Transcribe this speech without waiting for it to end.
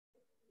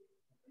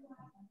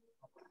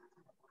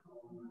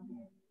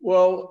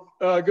Well,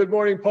 good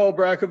morning, Paul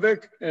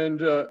Brajkovich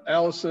and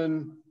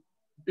Allison.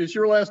 Is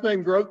your last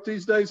name Grote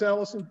these days,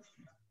 Allison?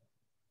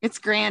 It's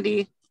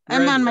Grandy.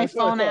 Grandy. I'm on my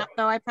phone app,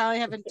 though. I probably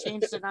haven't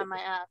changed it on my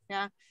app.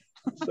 Yeah.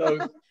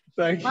 So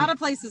thank you. A lot of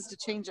places to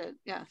change it.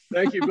 Yeah.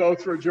 Thank you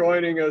both for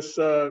joining us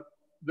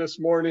this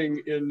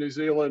morning in New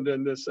Zealand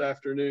and this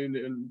afternoon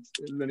in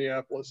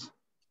Minneapolis.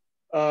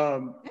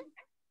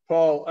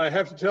 Paul, I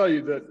have to tell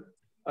you that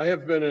I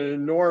have been an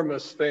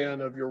enormous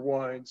fan of your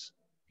wines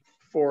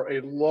for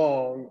a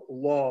long,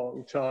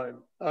 long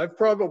time. I've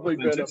probably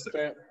been a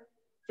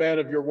fan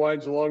of your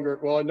wines longer.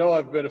 Well, I know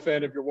I've been a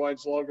fan of your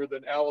wines longer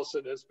than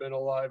Allison has been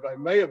alive. I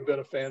may have been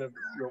a fan of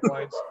your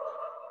wines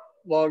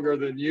longer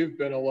than you've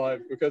been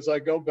alive, because I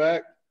go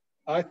back,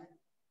 I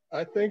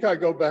think I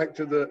go back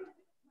to the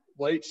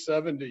late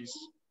 70s.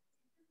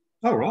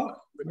 Oh, right.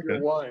 With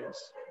your wines.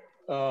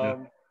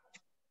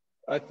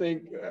 I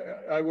think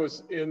I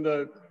was in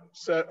the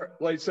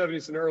late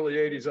 70s and early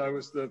 80s. I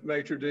was the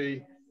maitre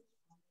d',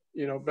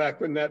 you know, back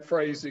when that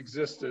phrase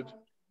existed.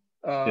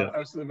 I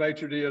was the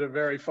maitre d' at a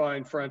very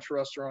fine French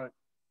restaurant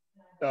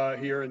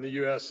here in the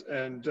US,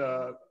 and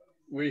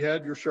we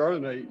had your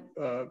Chardonnay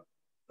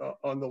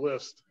on the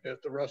list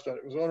at the restaurant.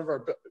 It was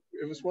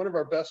one of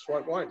our best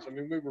white wines. I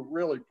mean, we were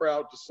really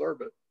proud to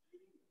serve it.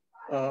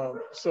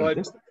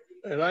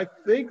 I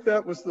think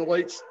that was the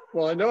late,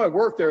 well, I know I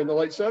worked there in the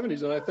late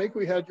 70s, and I think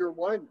we had your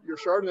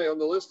Chardonnay on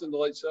the list in the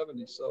late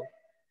 70s. So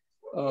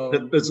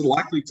it's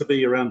likely to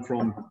be around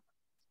from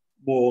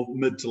more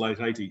mid to late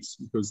 80s,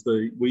 because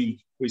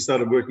we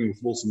started working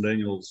with Wilson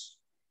Daniels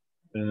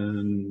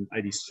in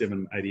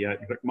 87,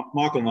 88. In fact,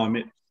 Michael and I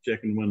met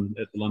Jack and Wynne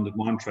at the London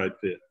Wine Trade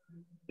Fair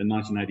in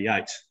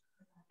 1988,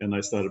 and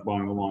they started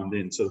buying the wine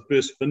then. So the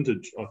first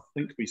vintage I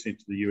think we sent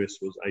to the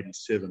US was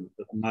 87.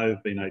 It may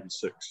have been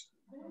 86.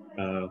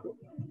 But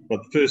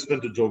the first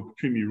vintage of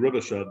Kumeu River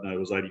Chardonnay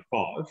was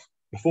 85.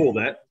 Before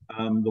that,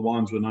 the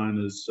wines were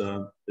known as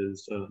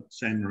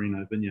San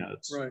Marino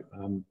Vineyards. Right,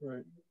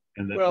 right.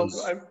 And that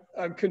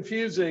I'm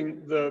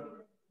confusing the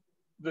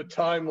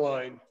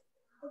timeline,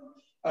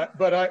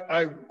 but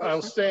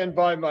I'll stand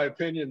by my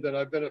opinion that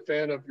I've been a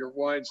fan of your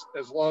wines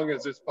as long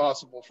as it's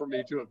possible for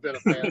me to have been a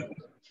fan of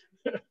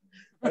them.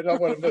 I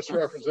don't want to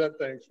misrepresent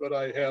things, but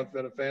I have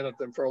been a fan of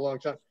them for a long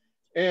time.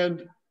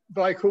 And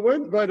by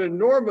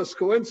enormous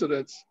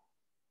coincidence,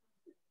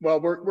 well,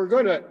 we're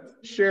going to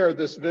share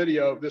this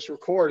video, this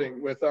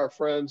recording, with our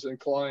friends and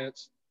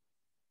clients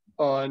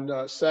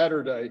on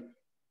Saturday,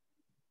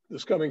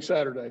 this coming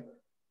Saturday.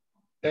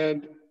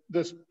 And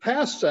this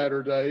past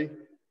Saturday,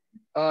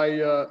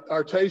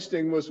 our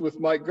tasting was with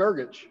Mike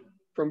Gergich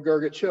from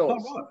Gergich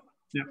Hills,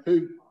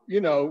 who,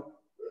 you know,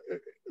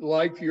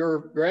 like your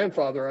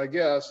grandfather, I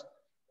guess,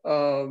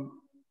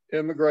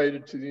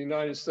 immigrated to the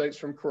United States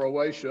from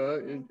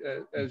Croatia,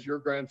 as your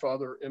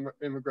grandfather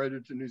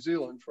immigrated to New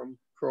Zealand from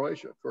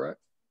Croatia, correct?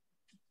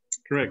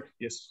 Correct,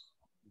 yes.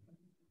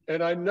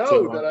 And I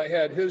know that I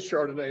had his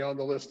Chardonnay on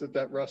the list at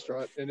that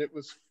restaurant, and it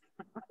was,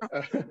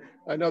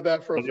 I know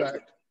that for a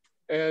fact.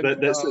 And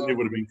that certainly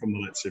would have been from the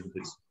late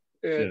 70s.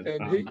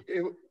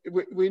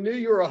 We knew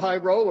you were a high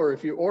roller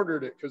if you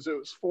ordered it, because it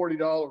was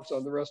 $40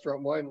 on the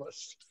restaurant wine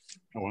list.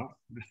 Oh, wow.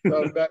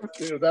 So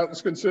that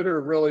was considered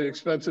a really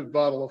expensive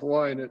bottle of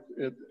wine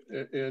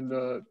in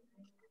the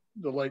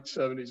late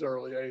 70s,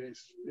 early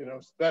 80s. You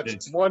know,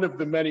 that's one of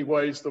the many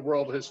ways the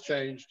world has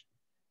changed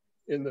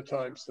in the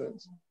time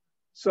since.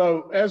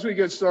 So as we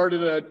get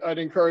started, I'd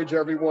encourage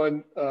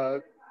everyone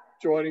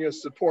joining us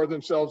to pour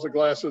themselves a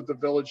glass of the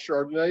Village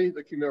Chardonnay,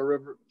 the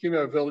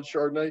Kumeu Village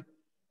Chardonnay,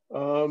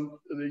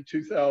 the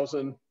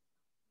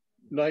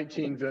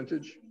 2019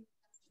 vintage.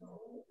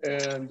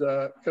 And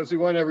because we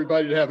want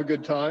everybody to have a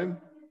good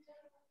time.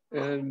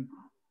 And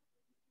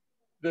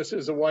this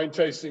is a wine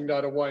tasting,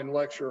 not a wine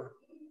lecture.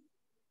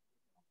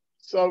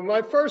 So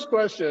my first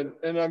question,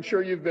 and I'm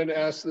sure you've been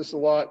asked this a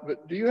lot,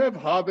 but do you have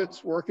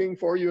hobbits working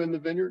for you in the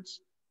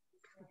vineyards?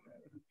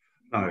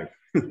 No.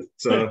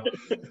 So,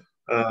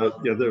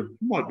 yeah, there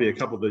might be a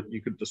couple that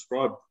you could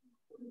describe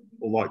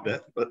like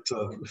that, but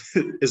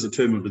as a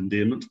term of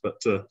endearment.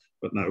 But no,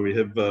 we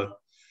have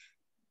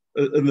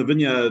in the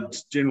vineyard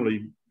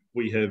generally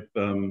we have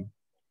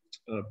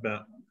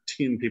about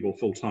 10 people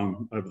full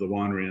time over the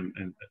winery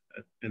and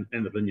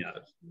the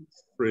vineyard,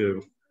 3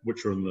 of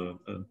which are in the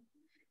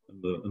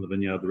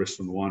vineyard, the rest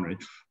in the winery.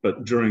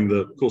 But during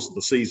the course of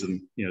the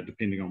season, you know,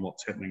 depending on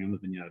what's happening in the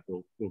vineyard,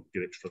 we'll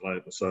get extra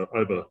labour. So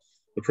over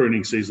the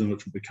pruning season,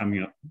 which will be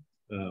coming up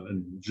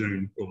in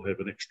June, we'll have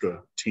an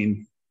extra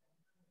 10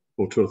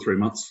 for 2 or 3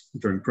 months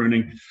during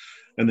pruning.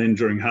 And then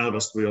during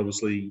harvest, we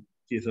obviously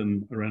get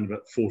in around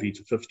about 40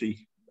 to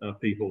 50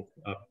 people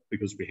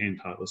because we hand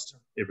harvest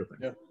everything.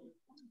 Yeah.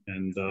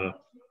 And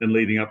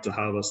leading up to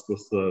harvest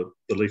with the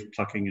leaf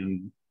plucking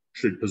and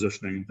shoot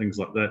positioning and things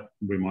like that,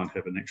 we might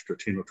have an extra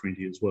 10 or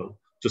 20 as well,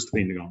 just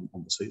depending on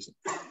the season.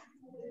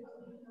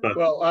 But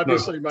well,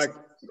 obviously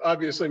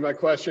my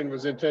question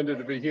was intended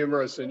to be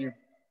humorous, and you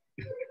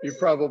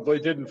probably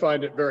didn't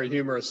find it very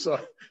humorous, so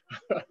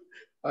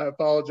I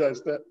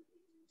apologize. That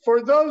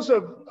for those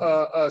of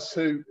us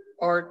who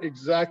aren't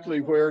exactly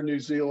where New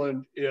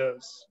Zealand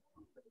is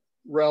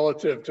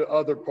relative to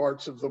other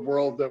parts of the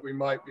world that we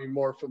might be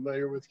more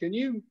familiar with. Can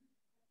you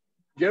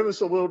give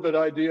us a little bit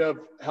idea of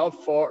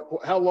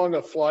how long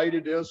a flight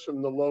it is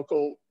from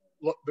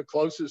the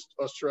closest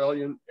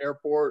Australian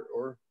airport?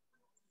 Or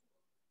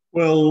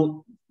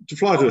well, to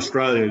fly to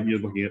Australia, you're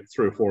looking at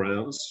 3 or 4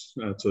 hours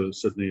to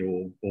Sydney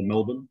or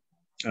Melbourne.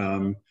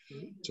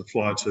 To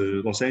fly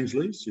to Los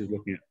Angeles, you're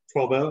looking at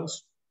 12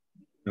 hours.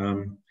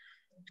 To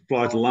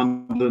fly to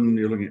London,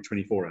 you're looking at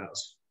 24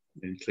 hours.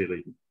 And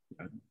clearly,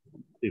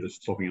 either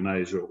stopping in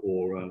Asia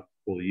or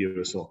the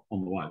US on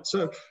the way.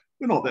 So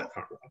we're not that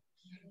far away.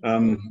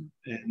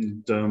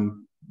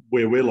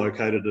 Where we're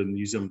located in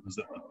New Zealand is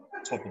at the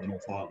top of the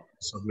North Island.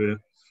 So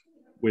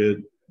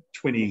we're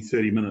 20,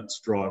 30 minutes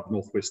drive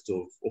northwest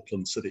of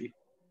Auckland City,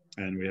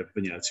 and we have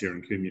vineyards here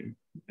in Kumeu.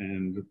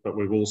 But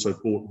we've also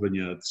bought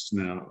vineyards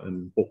now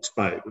in Hawke's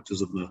Bay, which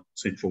is in the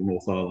central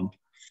North Island.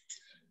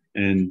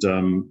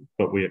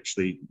 But we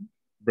actually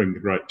bring the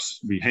grapes,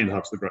 we hand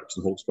harvest the grapes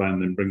in Hawke's Bay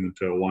and then bring them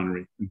to our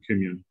winery in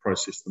Kumeu and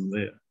process them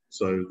there.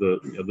 So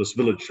this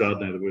village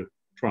Chardonnay that we're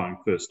trying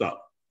first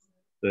up,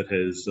 that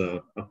has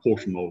a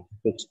portion of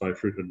Hawke's Bay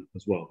fruit in it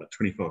as well, about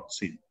 25%,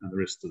 and the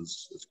rest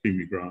is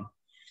Kumeu grown.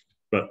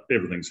 But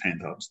everything's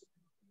hand harvested.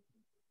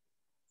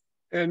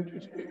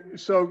 And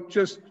so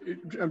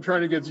I'm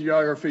trying to get the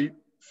geography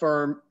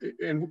firm.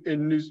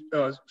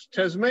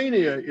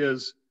 Tasmania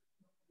is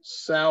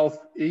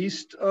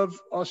southeast of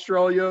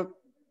Australia.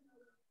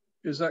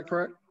 Is that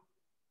correct?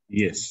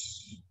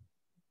 Yes.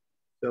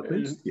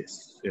 Southeast?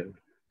 Yes. Yeah.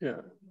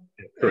 Yeah.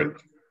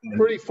 Correct.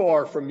 Pretty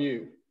far from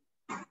you.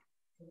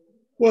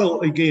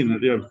 Well, again,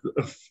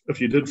 if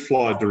you did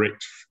fly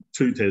direct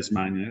to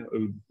Tasmania,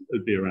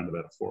 it'd be around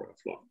about a 4-hour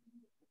flight.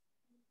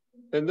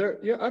 And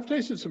I've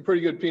tasted some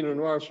pretty good Pinot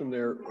Noirs from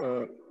there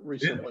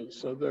recently, yeah.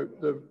 So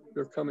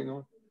they're coming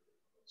on.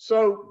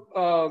 So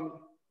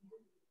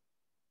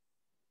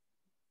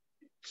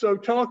so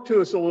talk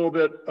to us a little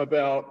bit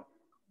about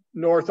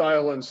North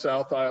Island,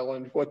 South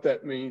Island, what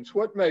that means.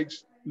 What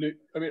makes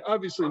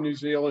obviously New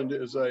Zealand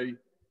is a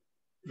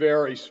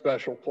very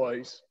special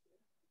place.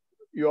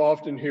 You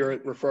often hear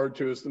it referred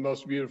to as the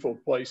most beautiful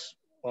place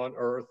on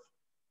earth,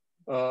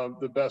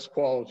 the best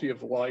quality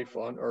of life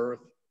on earth.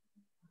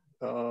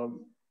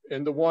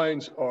 And the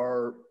wines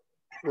are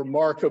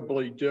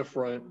remarkably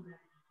different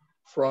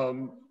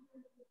from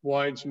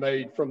wines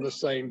made from the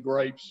same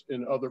grapes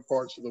in other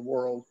parts of the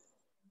world.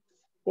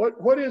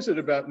 What is it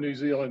about New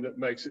Zealand that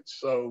makes it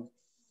so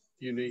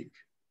unique?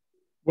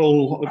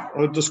 Well,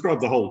 I describe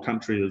the whole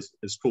country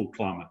as cool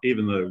climate,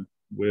 even though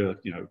we're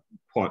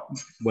quite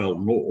well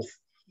north.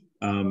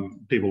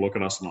 People look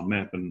at us on a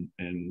map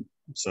and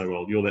say,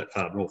 well, you're that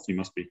far north, you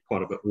must be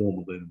quite a bit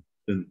warmer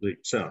than the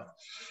south.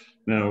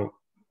 Now,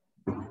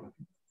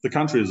 the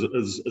country is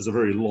a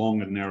very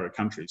long and narrow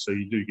country, so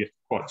you do get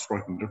quite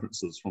striking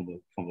differences from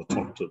the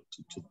top to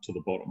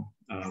the bottom.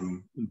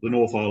 The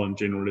North Island,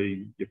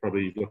 generally, you're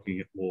probably looking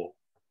at more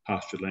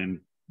pasture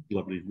land,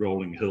 lovely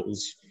rolling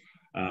hills.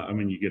 And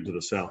when you get to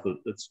the south,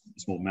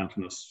 it's more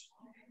mountainous.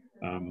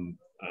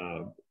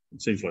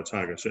 Central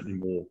Otago, certainly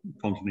more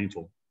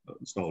continental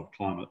style of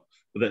climate.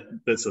 But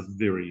that's a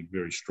very,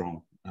 very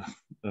strong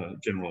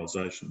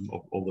generalisation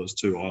of those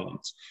two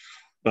islands.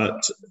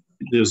 But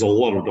there's a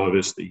lot of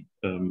diversity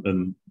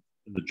in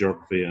the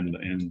geography and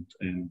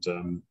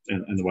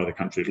the way the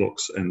country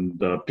looks.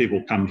 And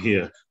people come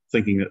here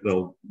thinking that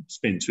they'll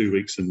spend 2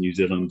 weeks in New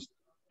Zealand,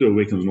 do a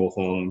week in the North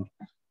Island,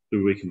 do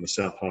a week in the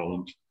South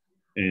Island.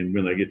 And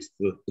when they get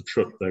to the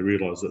trip, they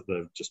realise that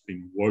they've just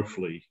been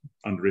woefully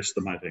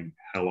underestimating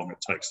how long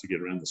it takes to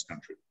get around this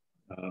country.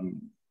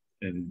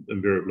 And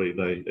invariably,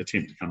 they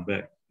attempt to come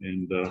back.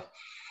 And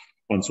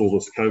once all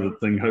this COVID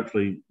thing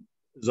hopefully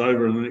is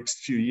over in the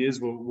next few years,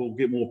 we'll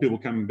get more people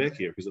coming back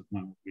here, because at the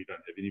moment we don't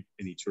have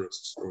any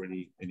tourists or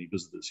any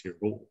visitors here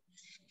at all.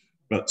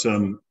 But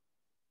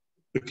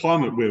the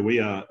climate where we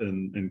are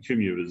in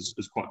Kumeu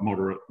is quite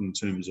moderate in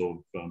terms of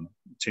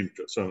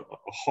temperature. So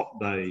a hot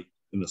day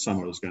in the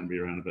summer is going to be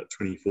around about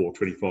 24,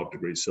 25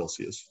 degrees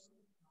Celsius.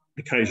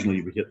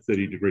 Occasionally we hit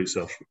 30 degrees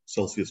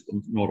Celsius, but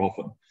not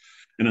often.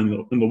 And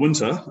in the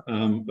winter,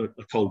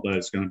 a cold day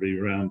is going to be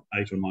around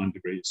 8 or 9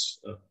 degrees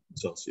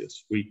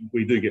Celsius.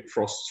 We do get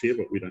frosts here,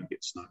 but we don't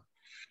get snow.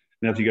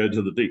 Now, if you go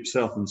to the deep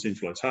south in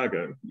Central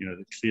Otago,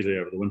 clearly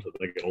over the winter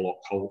they get a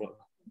lot colder,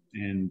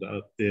 and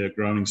their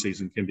growing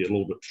season can be a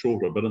little bit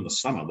shorter. But in the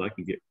summer they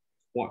can get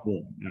quite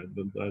warm.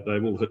 They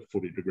will hit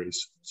 40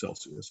 degrees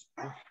Celsius.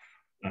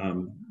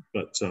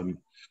 But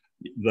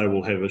they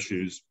will have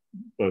issues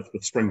both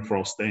with spring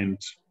frost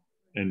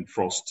and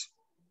frost,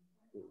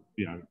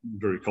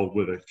 very cold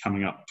weather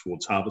coming up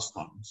towards harvest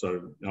time.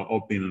 So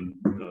I've been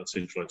in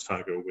Central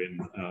Otago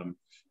when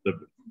they've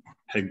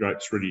had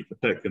grapes ready to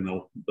pick, and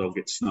they'll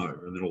get snow,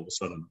 and then all of a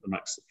sudden it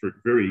makes the fruit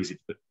very easy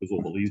to pick because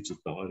all the leaves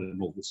have died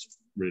and all this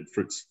red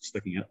fruit's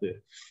sticking out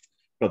there.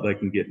 but they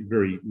can get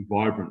very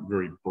vibrant,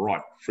 very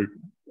bright fruit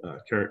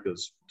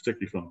characters,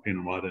 particularly from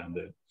Pinot Noir down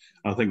there.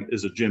 I think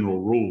as a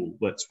general rule,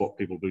 that's what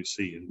people do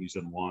see in New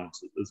Zealand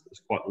wines.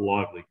 It's quite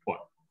lively,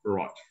 quite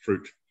bright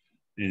fruit.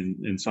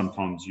 And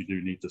sometimes you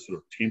do need to sort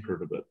of temper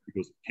it a bit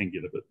because it can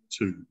get a bit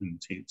too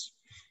intense.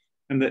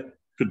 And that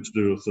could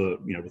do with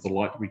with the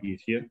light we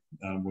get here.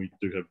 We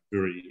do have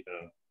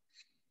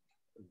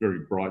very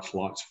bright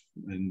light,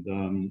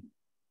 and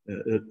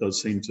it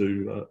does seem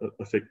to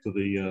affect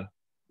the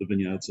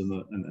vineyards and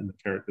the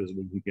characters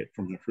we can get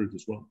from the fruit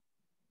as well.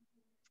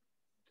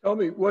 Tell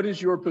me, what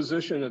is your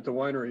position at the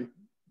winery?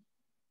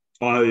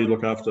 I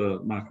look after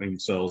marketing,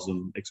 sales,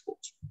 and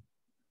exports.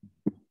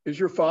 Is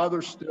your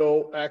father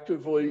still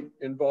actively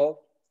involved?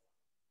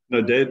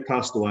 No, Dad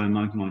passed away in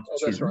 1992. Oh,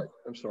 that's right.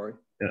 I'm sorry.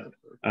 Yeah.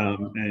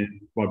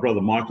 And my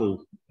brother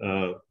Michael,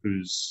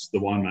 who's the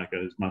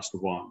winemaker, is Master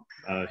of Wine.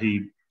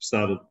 He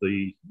started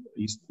he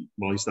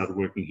started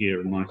working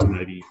here in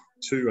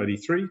 1982,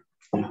 83.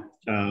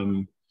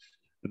 And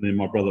then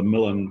my brother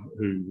Millen,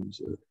 who's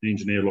an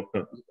engineer,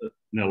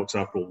 now looks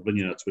after all the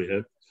vineyards we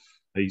have.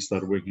 He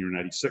started working here in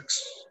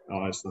 86.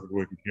 I started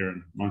working here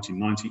in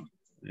 1990.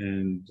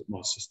 And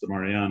my sister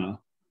Mariana,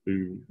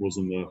 who was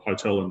in the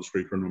hotel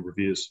industry for a number of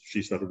years,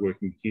 she started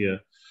working here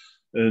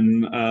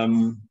in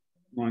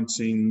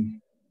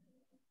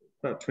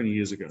about 20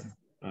 years ago,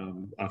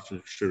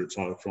 after she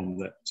retired from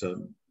that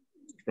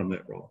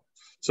role.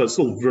 So it's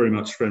still very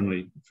much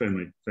family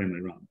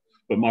run.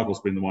 But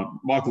Michael's been the one.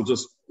 Michael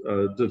just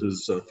did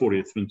his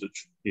 40th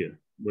vintage here,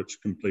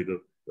 which completed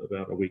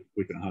about a week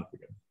and a half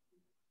ago.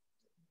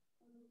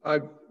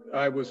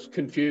 I was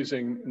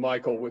confusing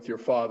Michael with your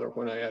father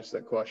when I asked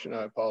that question.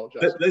 I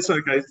apologize. That's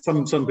okay.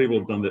 Some people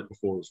have done that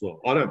before as well.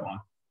 I don't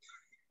mind.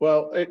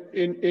 Well,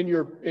 in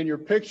your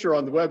picture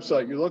on the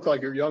website, you look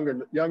like you're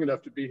young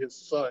enough to be his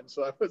son.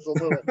 So I was a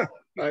little.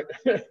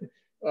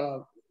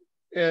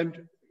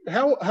 And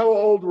how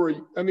old were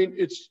you? I mean,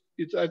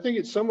 I think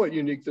it's somewhat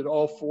unique that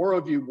all four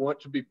of you want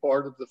to be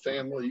part of the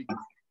family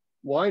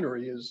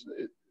winery.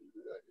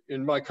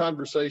 In my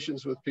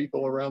conversations with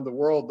people around the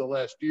world the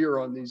last year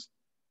on these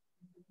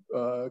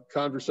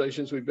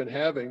conversations we've been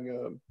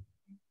having,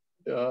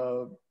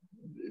 I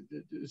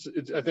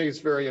think it's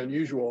very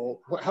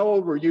unusual. How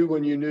old were you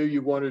when you knew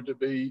you wanted to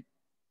be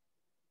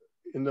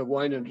in the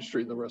wine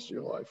industry the rest of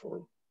your life?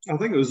 Or I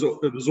think it was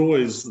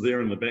always there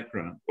in the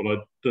background, but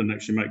I didn't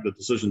actually make the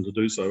decision to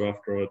do so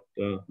after I'd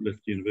left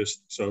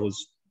university. So I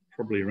was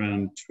probably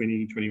around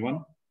 20,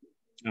 21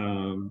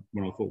 when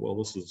I thought, well,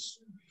 this is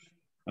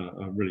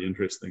a really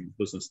interesting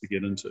business to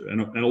get into.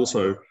 And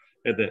also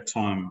at that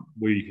time,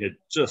 we had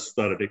just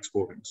started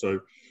exporting. So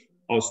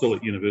I was still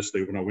at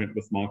university when I went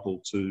with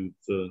Michael to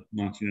the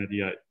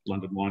 1988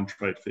 London Wine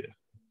Trade Fair,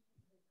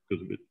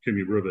 because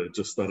Kumeu River had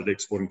just started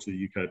exporting to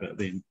the UK back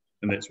then.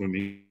 And that's when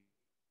we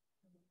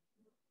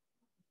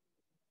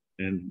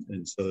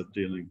and started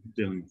dealing with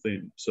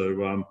them.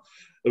 So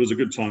it was a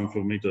good time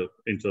for me to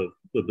enter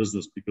the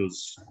business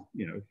because,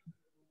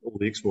 all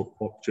the export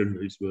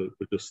opportunities were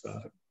just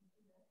starting.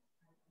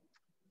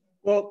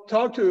 Well,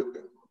 talk to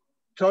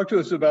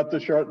us about the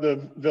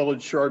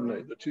Village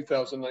Chardonnay, the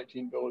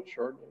 2019 Village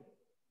Chardonnay.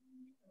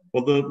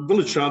 Well, the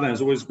Village Chardonnay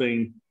has always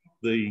been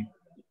the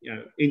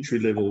entry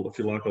level, if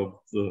you like, of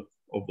the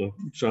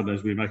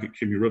Chardonnays we make at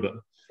Kumeu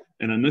River.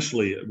 And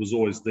initially, it was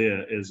always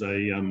there as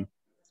a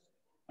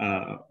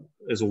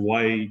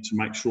way to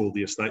make sure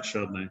the estate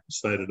Chardonnay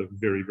stayed at a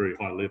very, very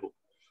high level.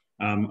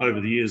 Over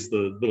the years,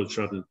 the Village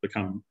Chardonnay has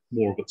become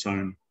more of its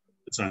own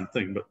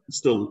thing, but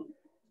still,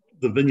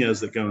 the vineyards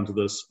that go into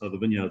this are the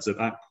vineyards that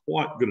aren't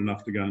quite good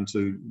enough to go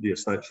into the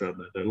estate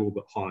Chardonnay. They're a little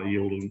bit higher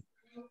yielding,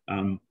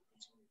 and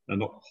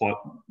not quite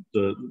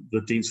the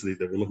density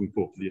that we're looking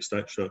for the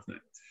estate Chardonnay.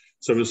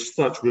 So as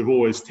such, we've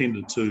always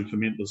tended to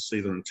ferment this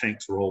either in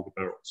tanks or older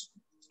barrels.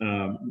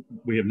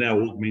 We have now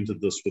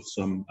augmented this with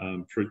some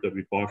fruit that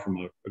we buy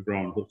from a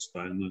grower in Hawke's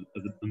Bay in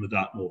the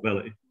Dartmoor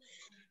Valley.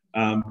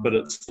 But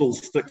it still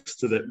sticks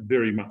to that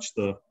very much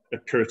the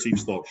aperitif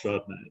style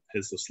Chardonnay. It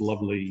has this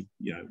lovely,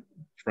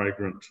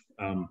 fragrant,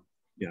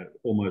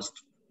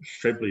 almost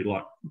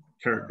Chablis-like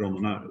character on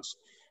the nose.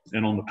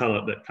 And on the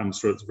palate that comes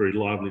through, it's very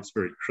lively, it's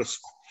very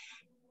crisp.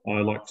 I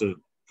like to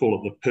call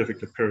it the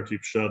perfect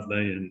aperitif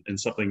Chardonnay and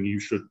something you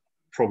should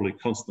probably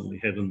constantly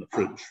have in the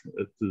fridge.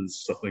 It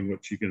is something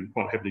which you can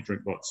quite happily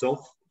drink by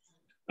itself.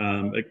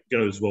 It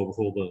goes well with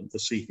all the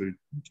seafood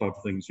type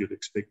of things you'd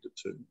expect it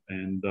to.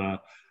 And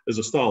as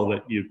a style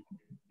that you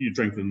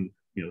drink in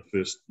the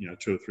first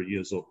 2 or 3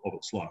 years of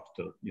its life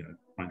to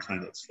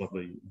maintain its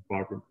lovely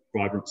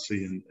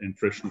vibrancy and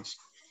freshness.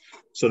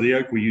 So the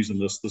oak we use in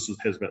this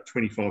has about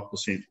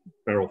 25%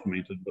 barrel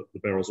fermented, but the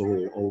barrels are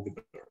all older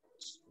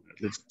barrels,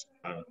 at least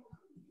 5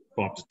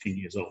 to 10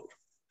 years old,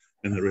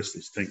 and the rest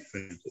is tank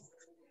fermented.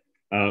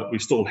 We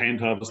still hand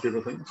harvest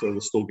everything, so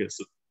it still gets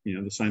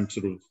the same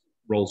sort of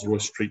Rolls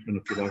Royce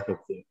treatment, if you like, of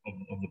the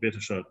better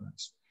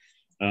Chardonnays.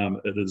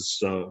 It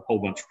is a whole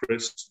bunch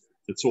pressed.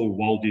 It's all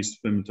wild yeast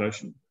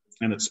fermentation,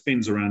 and it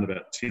spends around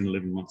about 10,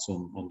 11 months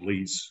on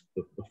lees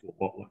before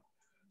bottling.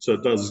 So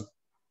it does,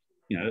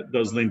 you know, it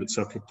does lend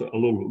itself to a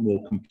little bit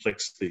more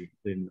complexity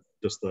than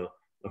just a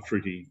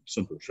fruity,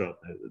 simple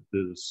Chardonnay.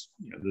 There's,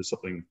 you know, there's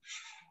something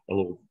a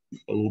little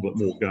bit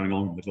more going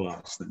on in the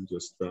glass than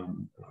just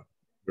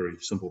very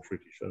simple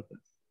fruity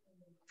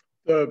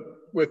Chardonnay.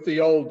 With the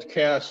old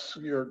casks,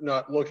 you're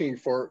not looking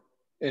for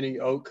any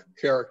oak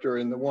character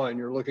in the wine.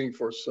 You're looking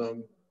for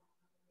some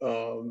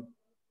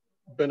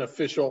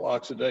beneficial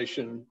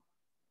oxidation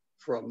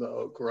from the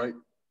oak, right?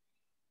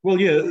 Well,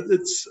 yeah,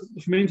 it's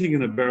fermenting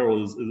in a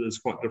barrel is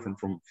quite different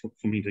from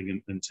fermenting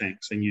in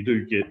tanks, and you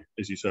do get,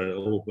 as you say, a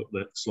little bit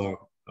that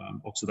slow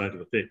oxidative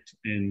effect.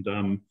 And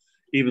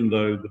even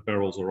though the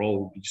barrels are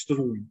old, you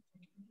still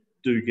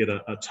do get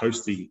a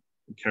toasty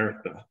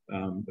character,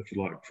 if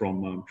you like,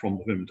 from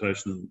the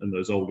fermentation in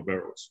those older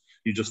barrels.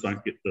 You just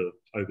don't get the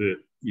overt,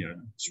 you know,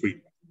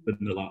 sweet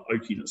vanilla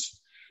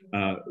oakiness.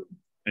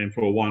 And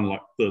for a wine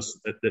like this,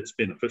 that's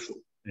beneficial,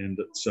 and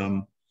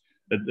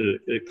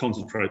it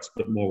concentrates a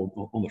bit more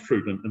on the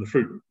fruit, and the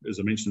fruit, as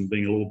I mentioned,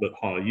 being a little bit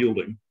higher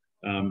yielding,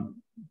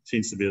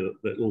 tends to be a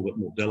little bit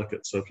more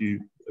delicate. So if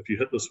you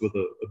hit this with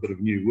a bit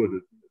of new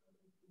wood,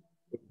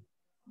 it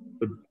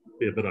would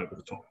be a bit over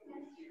the top.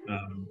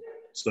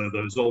 So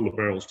those older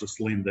barrels just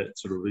lend that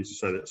sort of, as you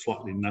say, that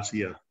slightly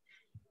nuttier,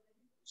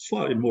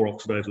 slightly more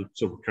oxidated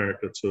sort of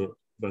character to it,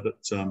 but it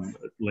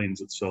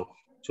lends itself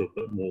to a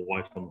bit more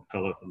weight on the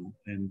palate,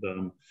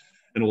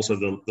 and also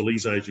the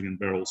lees aging in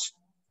barrels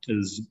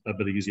is a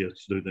bit easier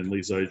to do than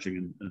lees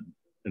aging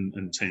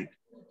in tank.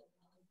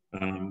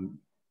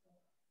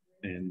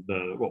 And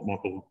what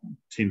Michael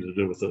tended to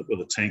do with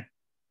a tank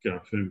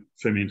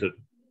fermented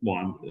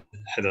wine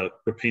had a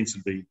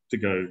propensity to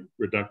go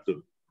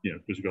reductive, you know,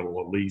 because you've got a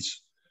lot of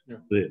lees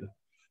there.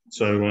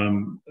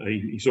 So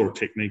he saw a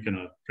technique in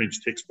a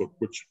French textbook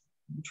which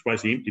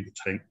basically emptied the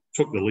tank,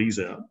 took the lees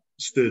out,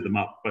 stirred them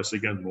up, basically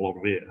gave them a lot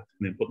of air,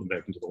 and then put them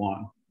back into the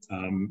wine.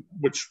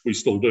 Which we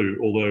still do,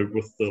 although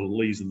with the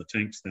lees in the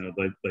tanks now,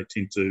 they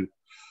tend to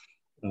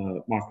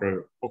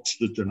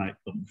micro-oxygenate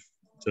them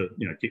to,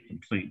 you know, keep them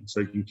clean. So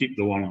you can keep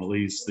the wine on the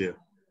lees there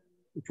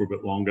for a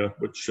bit longer,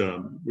 which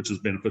is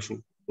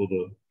beneficial for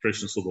the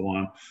freshness of the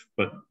wine,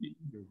 but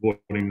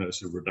avoiding those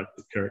sort of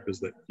reductive characters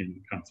that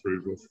can come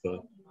through with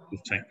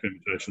tank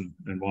fermentation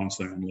and wine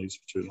staying on the lees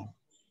for too long.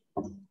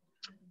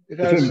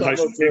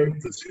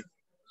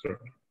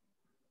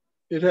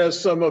 It has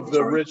some of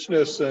the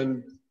richness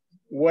and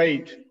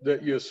weight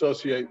that you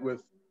associate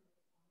with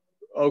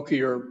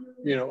oaky, or,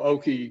 you know,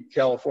 oaky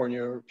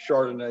California or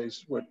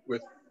Chardonnays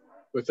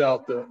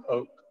without the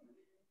oak.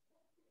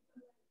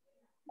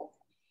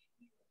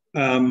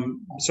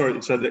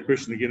 Sorry, say that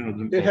question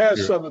again. It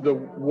has some of the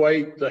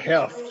weight, the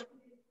heft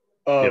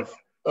of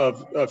a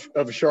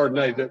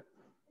Chardonnay that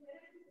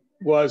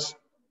was,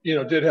 you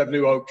know, did have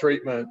new oak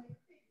treatment,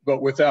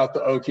 but without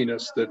the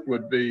oakiness that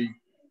would be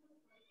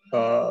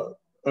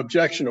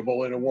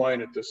objectionable in a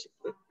wine at this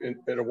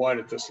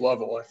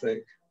level, I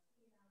think.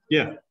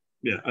 Yeah,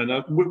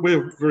 and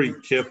we're very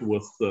careful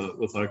with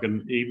oak,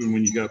 and even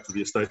when you go up to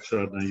the estate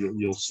Chardonnay,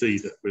 you'll see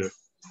that we're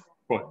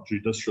quite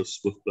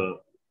judicious with the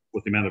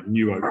amount of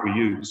new oak we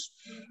use,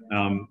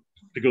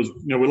 because,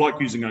 you know, we like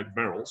using oak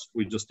barrels,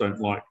 we just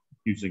don't like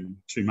using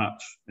too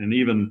much. And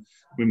even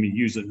when we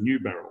use a new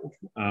barrel,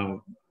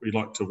 we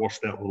like to wash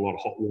it out with a lot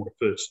of hot water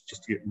first,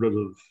 just to get rid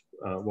of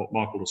what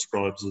Michael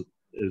describes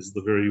as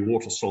the very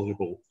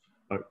water-soluble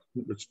oak,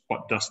 which is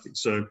quite dusty.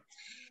 So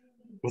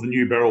with a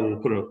new barrel, we'll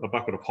put a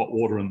bucket of hot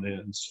water in there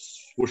and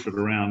swish it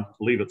around,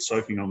 leave it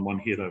soaking on one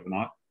head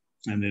overnight,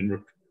 and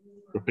then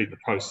repeat the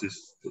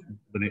process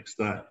the next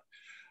day.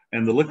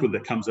 And the liquid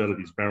that comes out of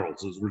these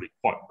barrels is really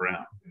quite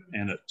brown,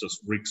 and it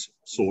just reeks of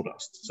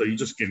sawdust. So you're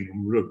just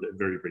getting rid of that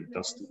very, very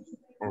dusty,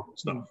 horrible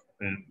stuff.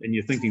 And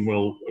you're thinking,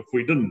 well, if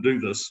we didn't do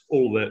this,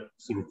 all that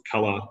sort of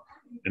colour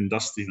and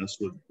dustiness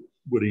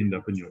would end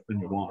up in your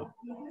wine.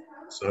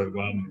 So,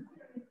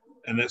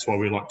 and that's why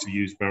we like to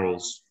use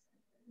barrels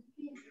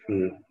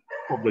for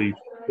probably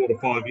 4 to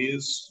 5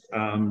 years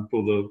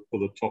for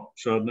the top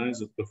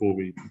Chardonnays before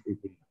we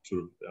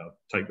sort of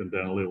take them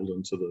down a level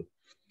into the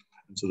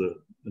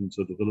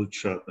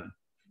village Chardonnay.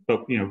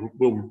 But, you know,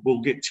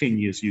 we'll get 10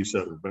 years use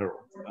out of the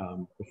barrel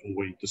before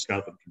we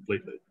discard them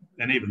completely.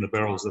 And even the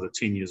barrels that are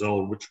 10 years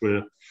old, which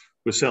we're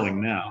selling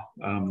now,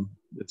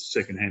 it's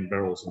second-hand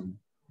barrels, and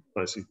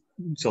basically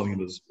selling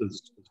them as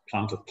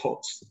planted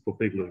pots for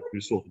people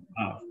who sort them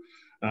half.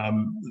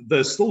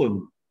 They're still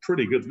in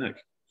pretty good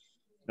nick.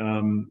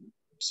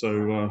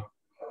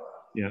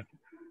 Yeah,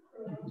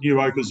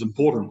 new oak is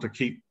important to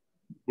keep.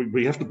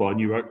 We have to buy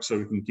new oak so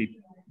we can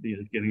keep, you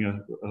know, getting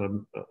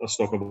a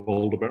stock of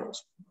older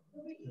barrels.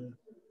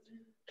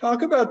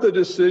 Talk about the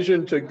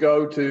decision to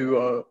go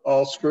to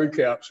all screw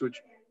caps,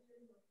 which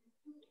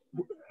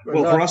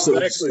well, for us, I'm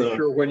not exactly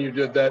sure when you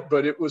did that,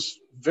 but it was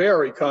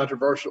very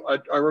controversial.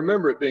 I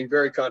remember it being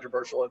very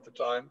controversial at the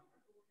time.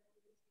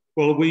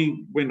 Well,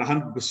 we went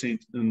 100%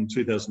 in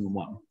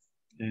 2001.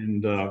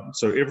 And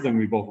so everything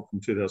we bottled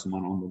from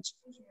 2001 onwards,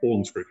 all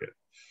in screw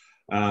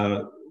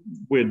cap.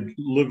 We'd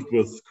lived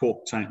with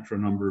cork tank for a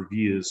number of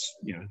years,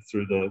 you know,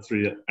 through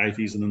the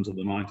 80s and into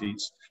the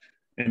 90s.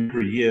 And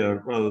every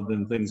year, rather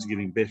than things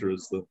getting better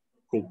as the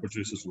cork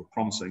producers were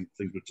promising,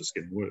 things were just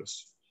getting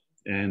worse.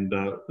 And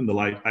in the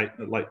late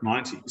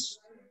 90s,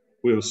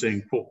 we were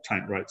seeing cork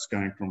taint rates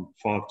going from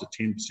 5 to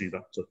 10%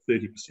 up to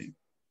 30%.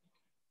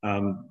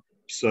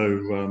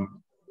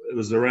 It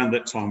was around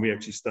that time we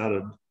actually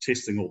started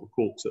testing all the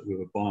corks that we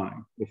were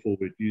buying before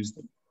we'd use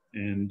them.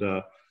 And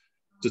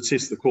to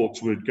test the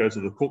corks, we'd go to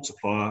the cork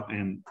supplier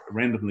and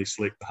randomly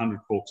select 100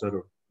 corks out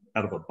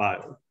of a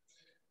bale.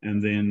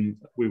 And then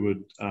we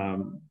would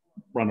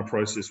run a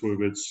process where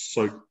we'd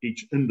soak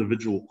each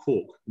individual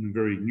cork in a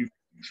very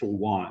neutral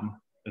wine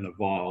in a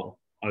vial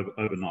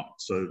overnight.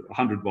 So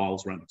 100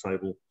 vials around the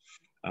table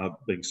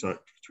being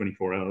soaked for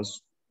 24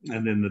 hours.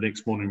 And then the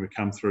next morning we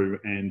come through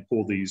and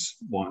pour these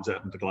wines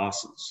out into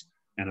glasses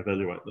and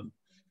evaluate them.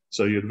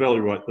 So you'd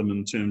evaluate them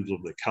in terms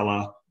of the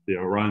colour, the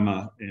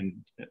aroma, and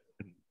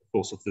of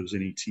course if there was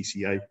any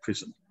TCA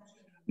present.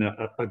 Now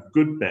a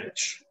good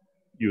batch,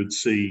 you would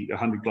see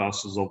 100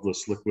 glasses of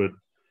this liquid,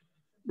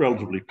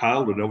 relatively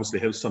pale. It obviously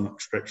has some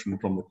extraction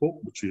from the cork,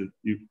 which you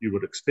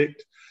would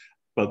expect,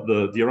 but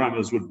the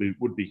aromas would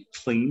be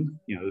clean,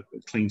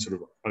 clean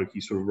sort of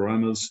oaky sort of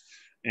aromas.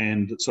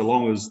 And so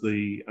long as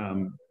the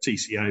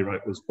TCA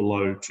rate was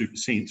below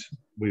 2%,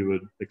 we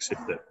would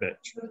accept that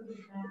batch.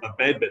 A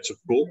bad batch of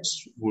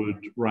corks would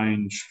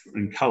range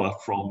in colour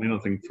from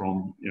anything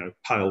from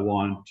pale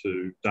wine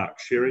to dark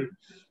sherry.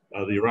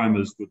 The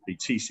aromas would be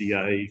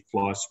TCA,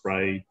 fly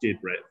spray, dead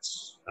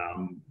rats,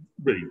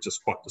 really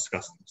just quite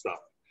disgusting stuff.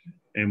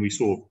 And we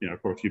saw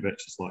quite a few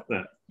batches like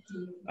that.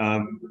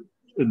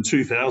 In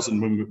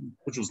 2000,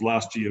 which was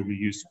last year, we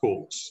used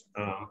corks.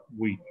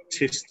 We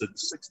tested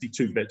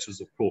 62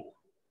 batches of cork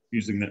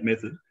using that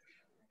method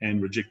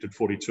and rejected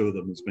 42 of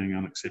them as being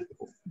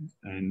unacceptable.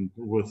 And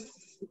with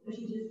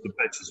the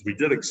batches we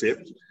did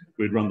accept,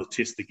 we'd run the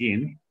test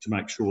again to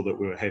make sure that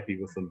we were happy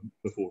with them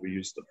before we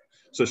used them.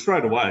 So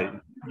straight away,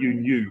 you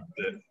knew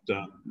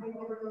that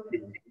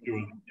you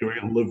were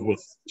going to live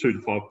with 2 to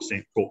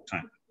 5% cork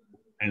taint,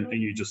 and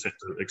you just had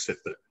to accept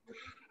it.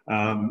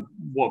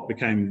 What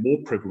became more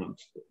prevalent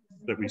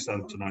that we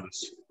started to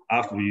notice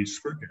after we used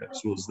screw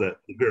caps was that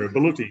the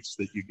variabilities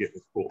that you get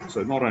with cork.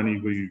 So not only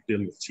were you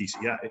dealing with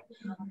TCA,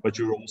 but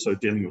you were also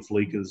dealing with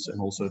leakers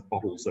and also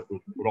bottles that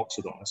would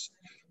oxidise.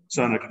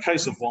 So in a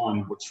case of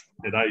wine which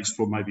had aged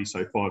for maybe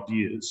say 5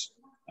 years,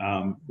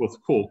 with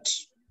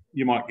corks,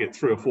 you might get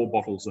 3 or 4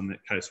 bottles in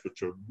that case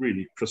which are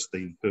really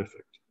pristine,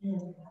 perfect.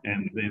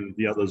 And then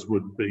the others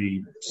would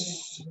be,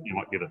 you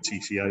might get a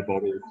TCA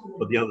bottle,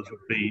 but the others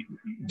would be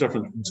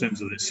different in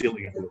terms of their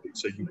sealing ability.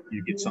 So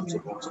you get some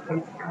sort of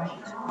oxidation.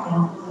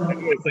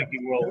 And we were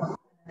thinking, well,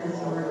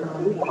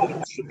 all of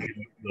it should be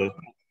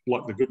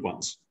like the good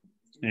ones.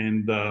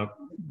 And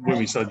when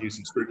we started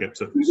using screw caps,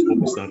 that was what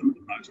we started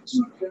to notice.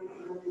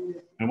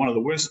 And one of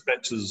the worst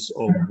batches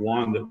of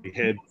wine that we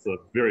had with a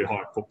very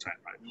high cork taint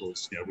rate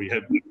was, we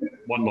had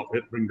one lot,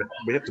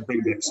 we had to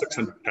bring back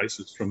 600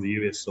 cases from the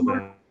US of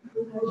our. So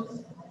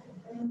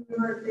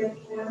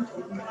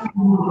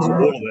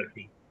all of that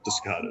got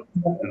discarded.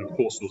 And of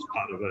course, it was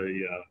part of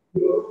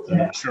an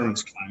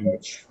insurance claim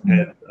which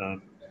had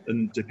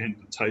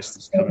independent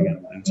tasters coming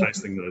in and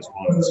tasting those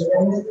wines.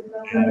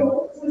 And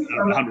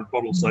 100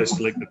 bottles they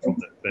selected from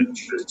that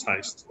batch to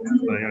taste,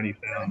 they only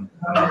found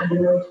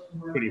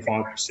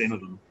 25% of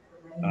them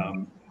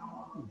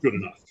good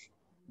enough.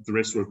 The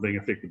rest were being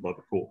affected by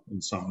the cork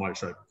in some way,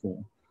 shape, or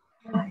form.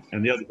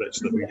 And the other batch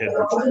that we had,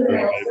 which was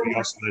very bad, we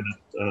isolated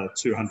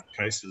 200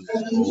 cases of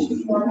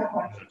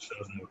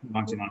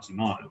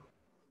 1999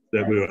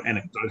 that we were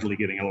anecdotally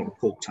getting a lot of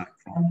cork taint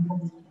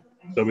from.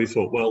 So we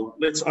thought, well,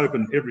 let's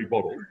open every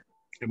bottle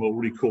and we'll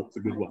recork the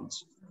good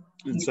ones.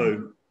 And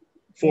so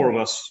 4 of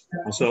us,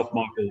 myself,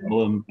 Michael,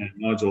 Milam, and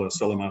Nigel, our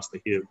cellar master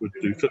here, would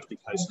do 50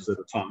 cases at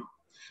a time.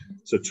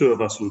 So 2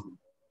 of us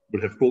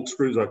would have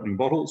corkscrews opening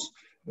bottles,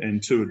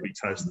 and 2 would be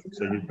tasting.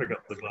 So you pick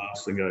up the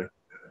glass and go,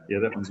 yeah,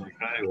 that one's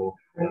okay, or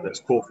that's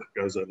cork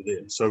that goes over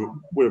there. So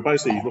we're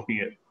basically looking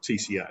at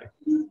TCA.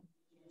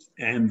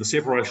 And the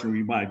separation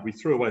we made, we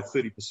threw away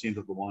 30%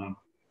 of the wine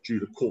due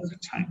to cork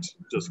taint,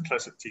 just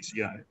classic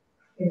TCA.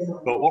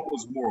 But what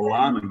was more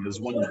alarming is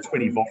when the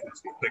 20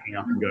 bottles were picking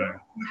up and going,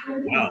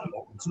 wow, that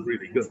one's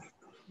really good.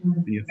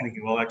 And you're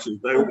thinking, well, actually,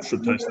 they all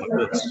should taste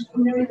like this.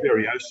 And the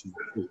variation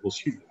was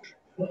huge.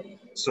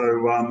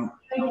 So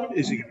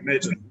as you can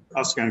imagine,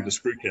 us going to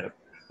screw cap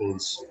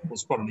was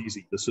quite an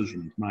easy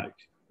decision to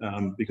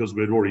make because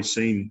we'd already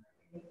seen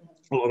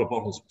a lot of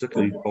bottles,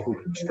 particularly bottled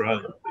in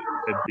Australia,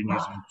 that had been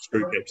using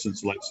screw caps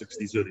since the late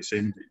 60s, early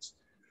 70s.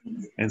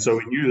 And so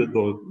we knew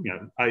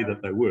that, A,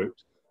 that they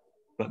worked,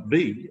 but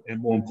B,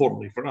 and more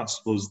importantly for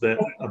us, was that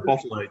a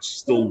bottle age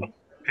still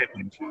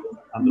happened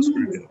under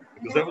screw cap.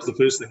 Because that was the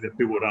first thing that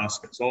people would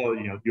ask us,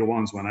 your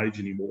wines won't age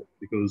anymore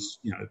because,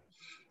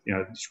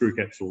 screw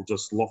caps will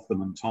just lock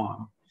them in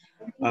time.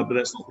 But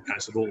that's not the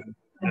case at all.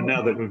 And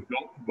now that we've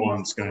got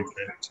wines going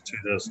back to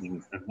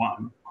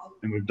 2001,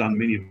 and we've done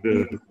many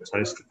vertical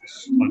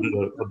tastings. I did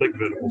a big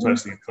vertical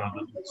tasting at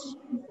Climate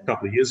a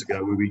couple of years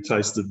ago where we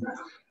tasted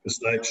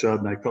Estate,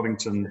 Chardonnay,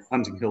 Covington,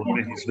 Hunting Hill, and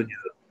Matthews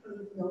Vineyard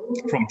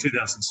from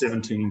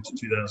 2017 to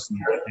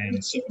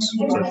 2006,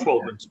 so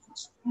 12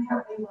 intervals.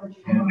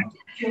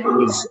 It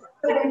was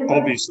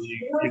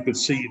obviously, you could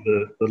see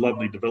the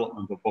lovely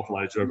development of bottle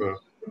age over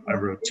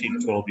a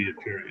 10, 12 year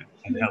period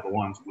and how the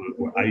wines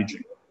were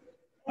aging.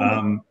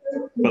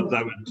 But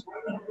they would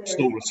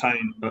still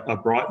retain a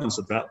brightness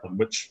about them,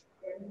 which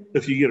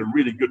if you get a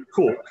really good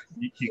cork,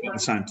 you get the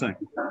same thing.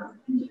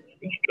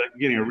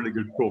 Getting a really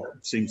good cork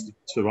seems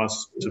to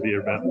us to be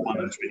about 1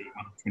 in 20,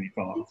 1 in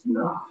 25.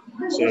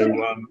 So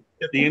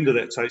at the end of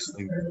that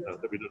tasting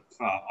that we did at the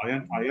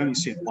farm, I only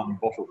sent 1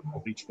 bottle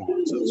of each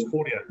wine. So it's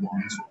 48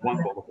 wines, 1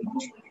 bottle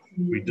of each.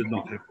 We did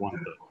not have 1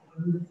 bit.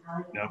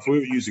 Now, if we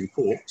were using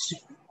corks,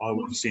 I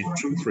would have sent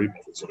 2 or 3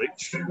 bottles of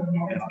each,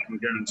 and I can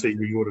guarantee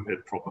we would have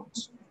had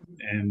problems.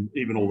 And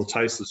even all the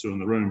tasters who are in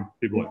the room,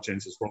 people like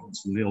Jancis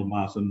Robinson, Neil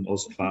Martin,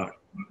 Oz Clark,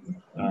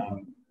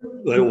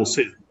 they all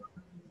said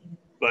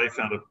they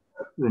found it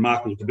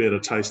remarkable to be at a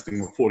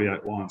tasting of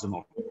 48 wines and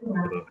not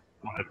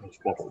having this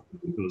bottle,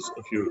 because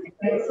if you're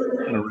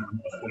in a room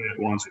with 48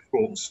 wines with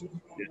corks,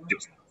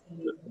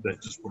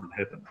 that just wouldn't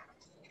happen.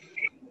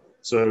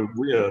 So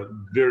we are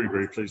very,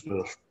 very pleased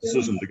with the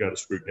decision to go to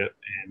screw cap,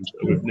 and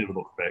we've never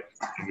looked back,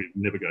 and we've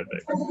never go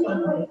back.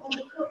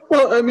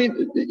 Well, I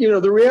mean, you know,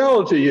 the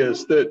reality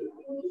is that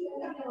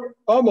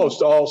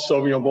almost all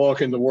Sauvignon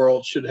Blanc in the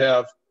world should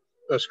have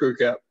a screw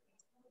cap.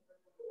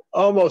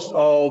 Almost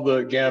all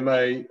the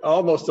Gamay,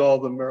 almost all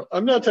the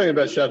I'm not talking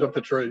about Chateau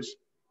Petrus,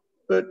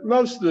 but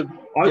most of the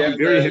I'd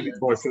be very happy to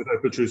buy Chateau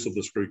Petrus with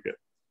the screw cap.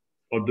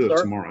 I'd do it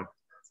tomorrow.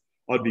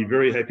 I'd be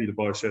very happy to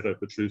buy Chateau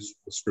Petrus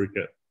with screw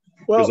cap,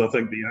 because I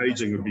think the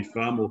aging would be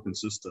far more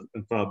consistent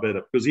and far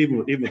better. Because even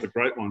with the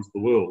great ones of the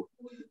world,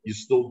 you've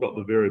still got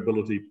the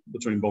variability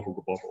between bottle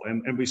to bottle,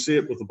 and we see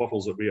it with the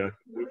bottles that we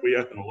open. We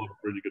open a lot of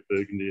really good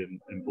Burgundy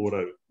and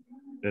Bordeaux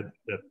at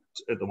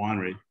the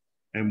winery.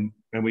 And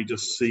we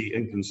just see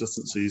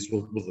inconsistencies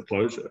with the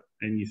closure,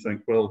 and you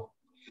think, well,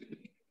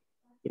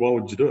 why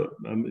would you do it?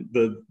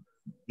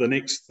 The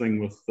next thing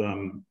with,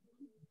 and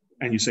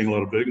you're seeing a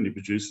lot of Burgundy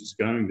producers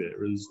going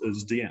there is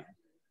DM,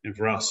 and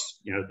for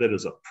us, you know, that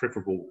is a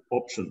preferable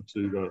option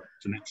to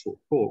natural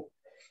cork,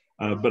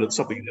 but it's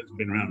something that hasn't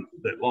been around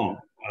that long.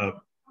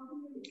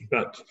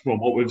 But from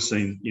what we've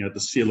seen, you know, the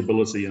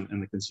sealability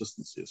and the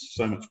consistency is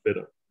so much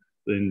better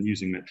than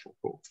using natural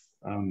cork.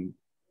 You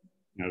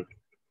know,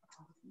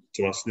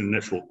 to us, the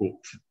natural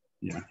cork,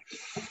 you know,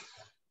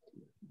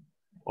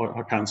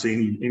 I can't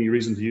see any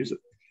reason to use it.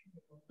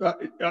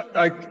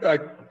 I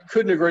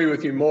couldn't agree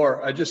with you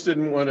more. I just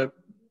didn't want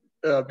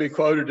to be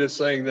quoted as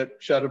saying that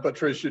Chateau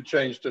Petrus should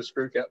change to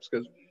screw caps,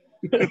 because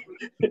I'm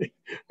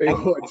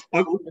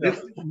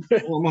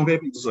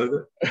happy to say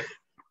that.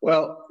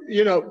 Well,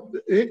 you know,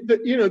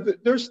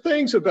 there's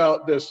things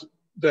about this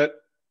that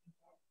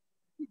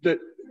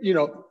you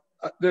know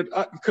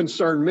that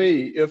concern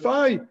me.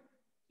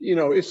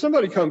 If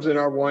somebody comes in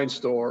our wine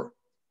store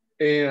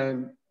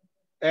and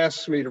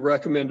asks me to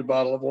recommend a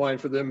bottle of wine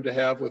for them to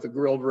have with a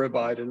grilled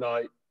ribeye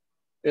tonight,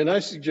 and I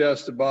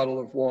suggest a bottle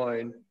of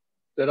wine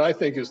that I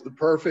think is the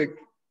perfect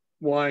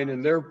wine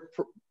in their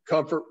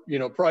comfort, you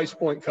know, price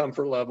point,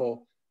 comfort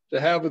level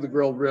to have with a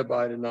grilled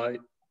ribeye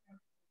tonight,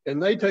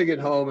 and they take it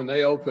home and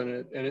they open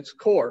it and it's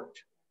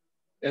corked,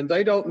 and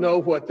they don't know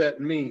what that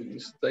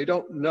means. They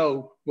don't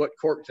know what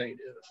cork taint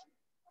is.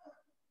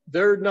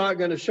 They're not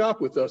going to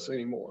shop with us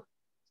anymore.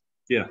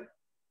 Yeah.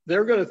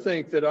 They're going to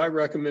think that I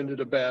recommended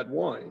a bad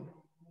wine.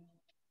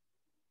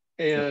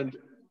 And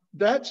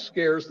that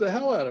scares the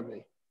hell out of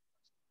me.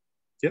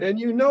 Yep. And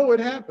you know it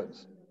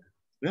happens.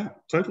 Yeah,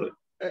 totally.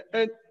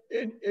 And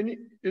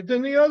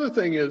then the other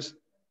thing is,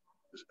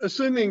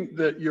 assuming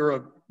that you're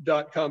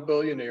a .com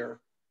billionaire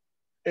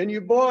and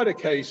you bought a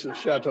case of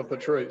Chateau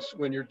Petrus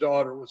when your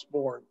daughter was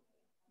born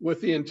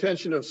with the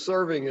intention of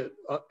serving it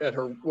at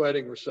her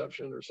wedding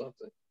reception or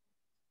something.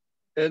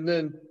 And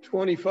then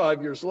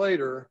 25 years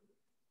later,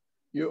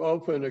 you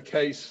open a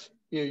case,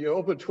 you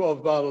open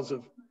 12 bottles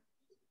of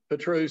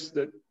Petrus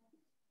that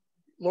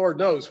Lord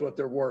knows what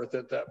they're worth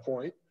at that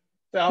point,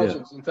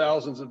 thousands and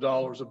thousands of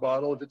dollars a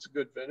bottle if it's a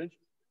good vintage.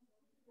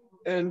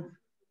 And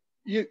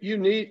you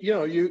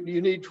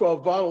need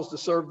 12 bottles to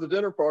serve the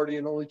dinner party,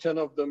 and only 10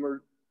 of them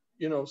are,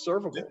 you know,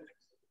 servable. Yeah.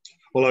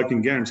 Well, I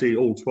can guarantee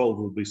all 12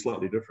 will be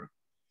slightly different.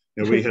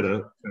 You know, we had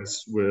a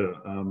case where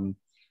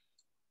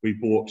we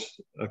bought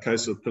a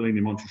case of Pellini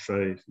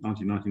Montrachet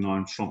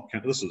 1999 Champ.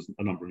 This is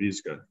a number of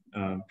years ago,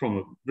 from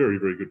a very,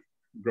 very good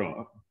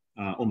grower,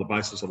 on the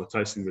basis of a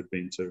tasting we'd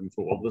been to, and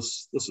thought, well,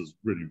 this is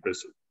really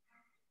impressive.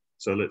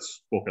 So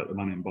let's fork out the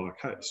money and buy a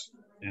case.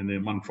 And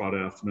then one Friday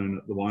afternoon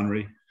at the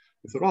winery,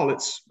 we thought, oh,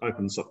 let's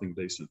open something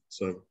decent.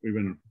 So we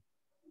went and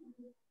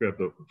grabbed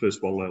the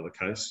first bottle out of the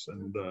case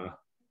and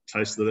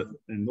tasted it.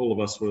 And all of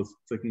us were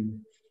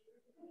thinking,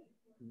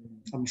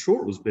 I'm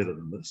sure it was better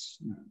than this.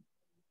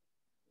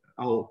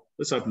 Oh,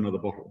 let's open another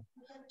bottle.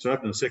 So I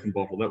opened a second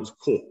bottle, that was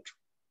corked.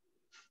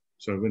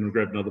 So we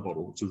grabbed another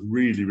bottle, which was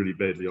really, really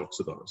badly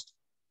oxidized.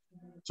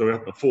 So we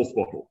opened a fourth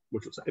bottle,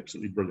 which was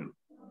absolutely brilliant.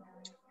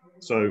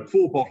 So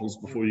 4 bottles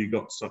before you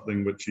got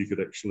something which you could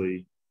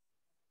actually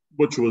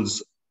which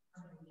was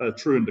a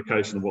true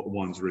indication of what the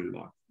wine's really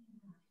like.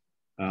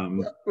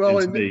 Well,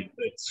 and to me,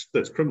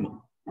 that's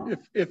criminal.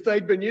 If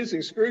they'd been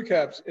using screw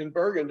caps in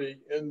Burgundy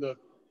in the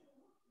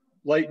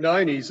late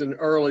 90s and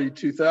early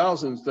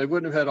 2000s, they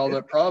wouldn't have had all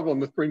that problem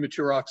with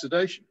premature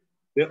oxidation.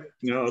 Yep.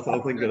 No, I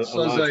think a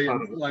large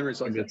part of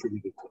wineries like that.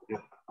 Yeah.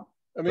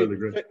 I mean,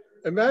 totally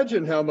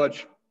imagine how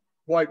much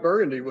white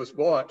Burgundy was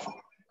bought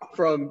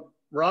from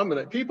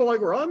Ramone. People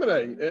like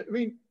Ramone. I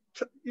mean,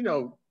 you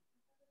know,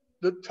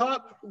 the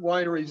top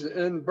wineries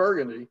in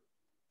Burgundy,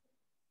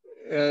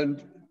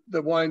 and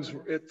the wines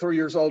at 3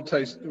 years old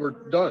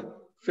were done,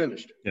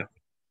 finished. Yeah.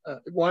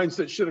 Wines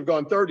that should have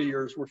gone 30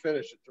 years were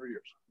finished in 3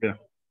 years. Yeah.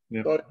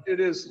 Yeah. So it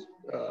is,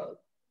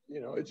 you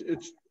know,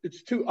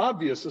 it's too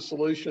obvious a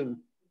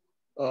solution.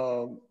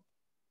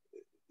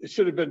 It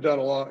should have been done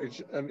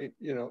I mean,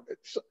 you know,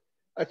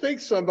 I think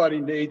somebody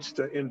needs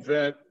to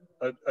invent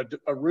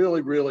a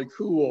really, really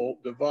cool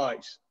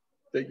device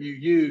that you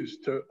use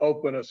to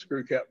open a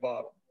screw cap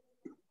bottle.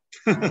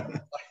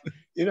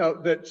 You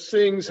know, that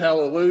sings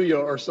hallelujah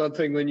or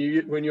something when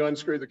you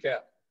unscrew the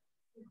cap.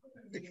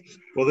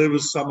 Well, there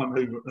was someone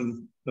who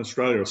in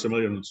Australia, or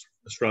somebody in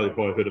Australia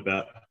who I heard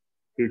about,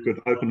 who could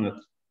open it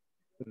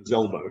with his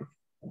elbow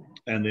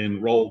and then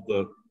roll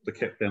the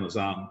cap down his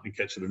arm and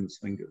catch it in his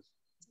fingers.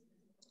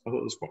 I thought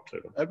it was quite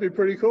clever. That'd be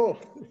pretty cool.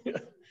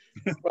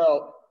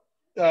 Well,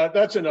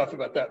 that's enough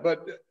about that.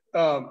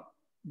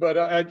 But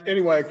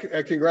anyway,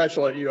 I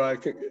congratulate you.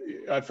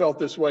 I felt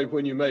this way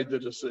when you made the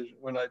decision.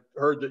 When I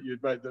heard that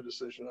you'd made the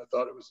decision, I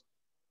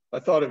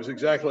thought it was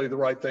exactly the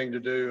right thing to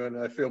do, and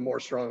I feel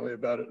more strongly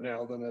about it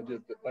now than I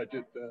did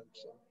then.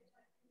 So,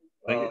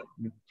 Thank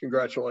you.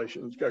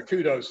 Congratulations.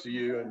 Kudos to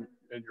you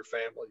and your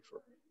family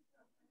for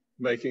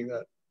making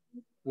that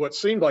what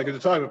seemed like at the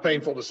time a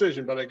painful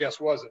decision, but I guess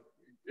wasn't.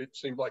 It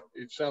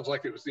sounds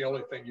like it was the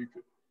only thing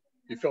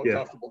you felt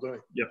comfortable doing.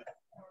 Yeah,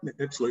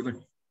 absolutely.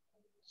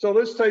 So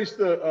let's taste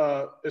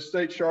the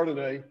Estate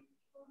Chardonnay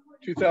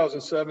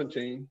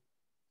 2017.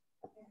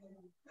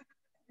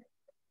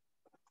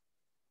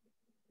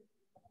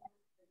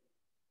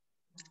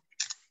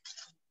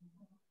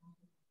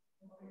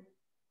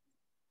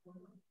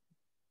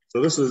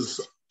 So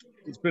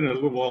it's been a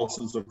little while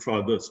since I've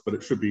tried this, but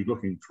it should be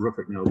looking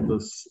terrific now.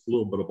 There's a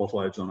little bit of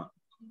bottle age on it,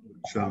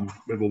 which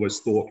we've always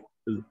thought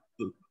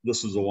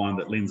this is a wine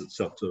that lends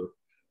itself to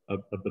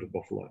a bit of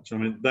bottle age. I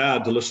mean, they are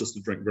delicious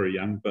to drink very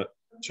young, but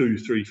 2,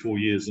 3, 4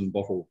 years in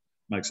bottle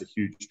makes a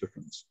huge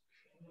difference.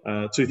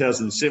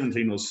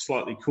 2017 was a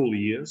slightly cooler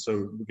year,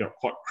 so we got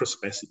quite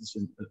crisp acids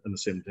in the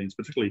 17s,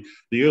 particularly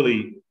the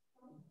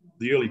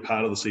early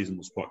part of the season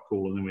was quite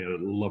cool, and then we had a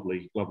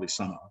lovely, lovely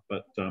summer.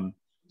 But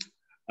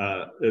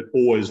it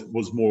always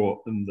was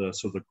more in the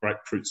sort of the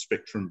grapefruit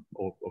spectrum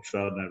of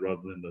Chardonnay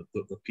rather than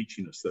the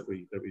peachiness that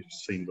we've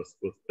seen with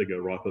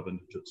bigger, riper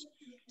vintages.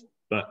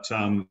 But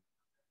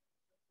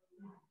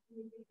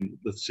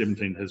the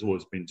 17 has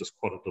always been just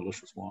quite a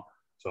delicious wine.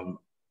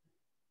 So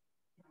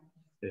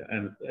yeah,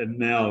 and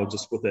now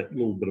just with that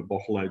little bit of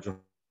bottle age on,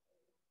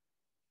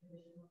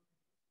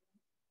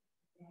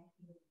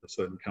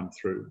 so it can come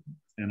through,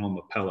 and on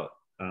the palate,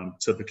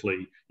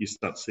 typically you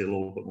start to see a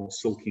little bit more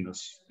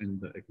silkiness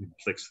and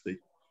complexity,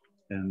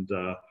 and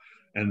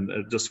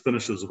it just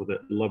finishes with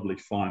that lovely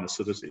fine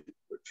acidity,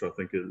 which I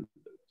think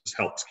just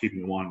helps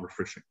keeping the wine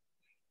refreshing.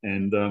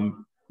 And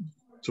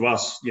to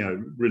us, you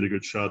know, really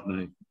good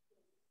Chardonnay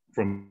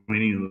from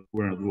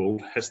anywhere in the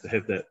world has to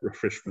have that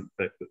refreshment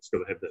fact. It's got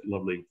to have that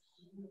lovely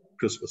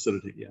crisp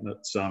acidity, and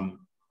it's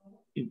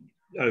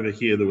over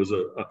here there was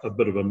a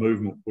bit of a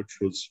movement, which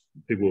was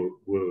people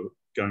were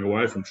going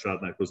away from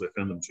Chardonnay because they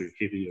found them too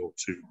heavy or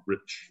too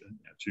rich and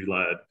too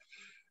layered.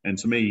 And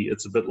to me,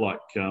 it's a bit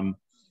like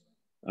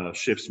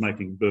chefs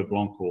making Beurre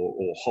Blanc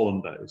or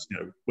Hollandaise. You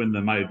know, when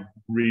they're made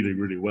really,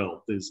 really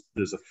well, there's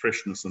a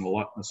freshness and a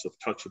lightness of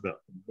touch about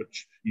them,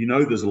 which, you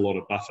know, there's a lot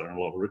of butter and a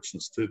lot of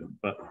richness to them,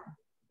 but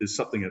there's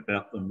something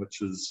about them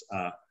which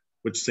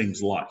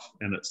seems light,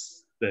 and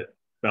it's that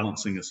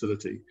balancing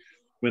acidity.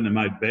 When they're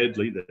made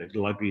badly, they're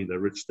gluggy, they're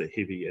rich, they're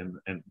heavy, and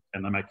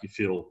they make you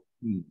feel.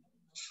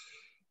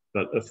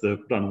 But if they're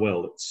done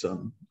well, it's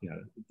you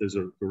know, there's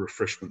a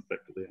refreshment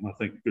factor there, and I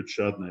think good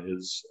Chardonnay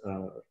is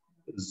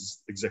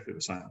exactly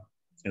the same,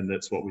 and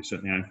that's what we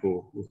certainly aim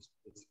for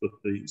with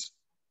these.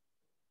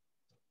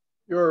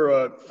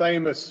 You're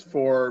famous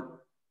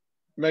for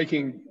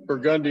making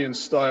Burgundian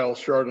style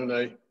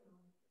Chardonnay.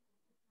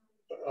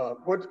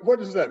 What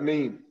does that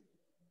mean?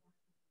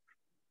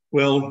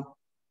 Well,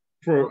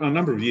 for a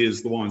number of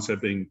years, the wines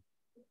have been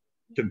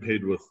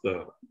compared with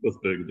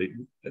Burgundy,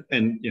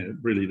 and you know,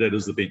 really that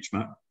is the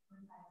benchmark.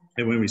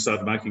 And when we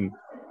started making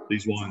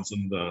these wines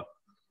in the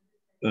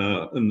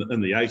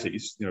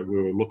 80s, you know,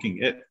 we were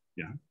looking at,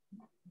 you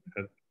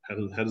know,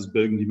 how does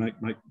Burgundy make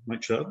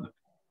Chardonnay?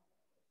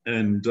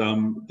 And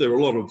there are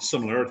a lot of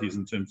similarities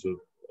in terms of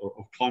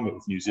climate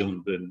with New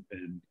Zealand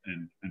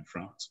and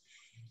France.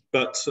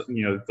 But,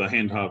 you know, the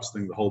hand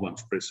harvesting, the whole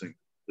bunch pressing,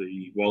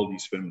 the wild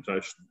yeast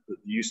fermentation, the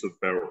use of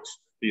barrels,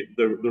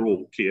 they're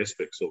all key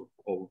aspects of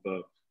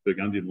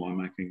Burgundian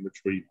winemaking,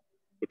 which we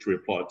which we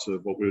applied to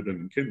what we were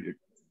doing in Kumeu.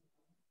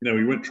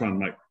 We weren't trying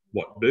to make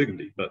white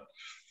Burgundy, but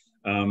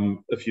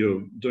if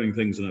you're doing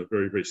things in a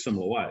very, very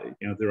similar way,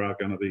 there are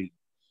going to be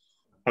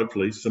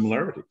hopefully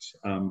similarities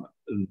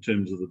in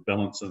terms of the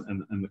balance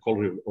and the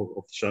quality of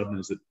the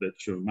Chardonnays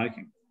that you're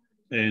making.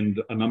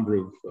 And a number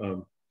of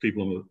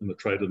people in the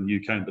trade in the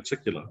UK in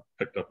particular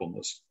picked up on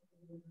this.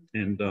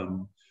 And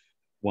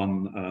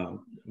one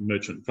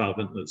merchant, Far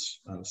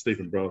Vintners,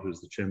 Stephen Brough, who's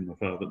the chairman of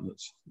Far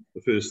Vintners,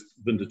 the first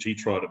vintage he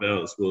tried of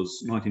ours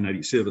was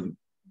 1987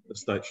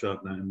 estate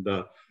Chardonnay, and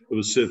it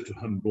was served to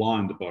him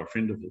blind by a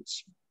friend of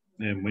his.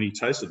 And when he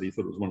tasted it, he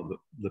thought it was one of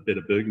the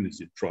better Burgundies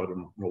he'd tried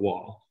in a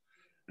while,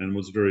 and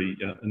was very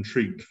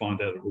intrigued to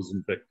find out it was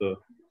in fact a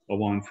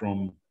wine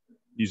from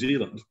New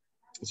Zealand.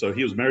 So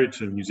he was married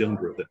to a New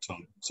Zealander at that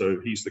time, so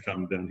he used to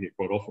come down here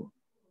quite often.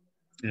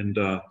 And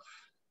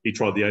he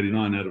tried the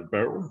 89 out of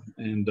barrel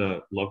and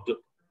loved it.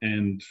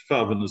 And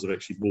Far Vintners have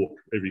actually bought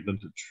every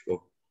vintage of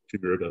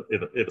Kumeu River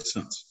ever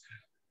since.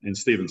 And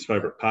Stephen's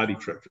favourite party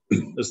trick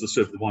is to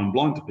serve the wine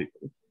blind to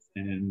people.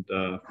 And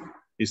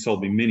he's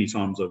told me many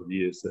times over the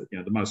years that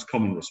the most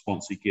common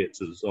response he gets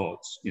is, "Oh,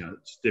 it's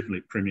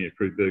definitely Premier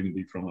Cru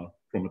Burgundy from a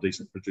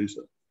decent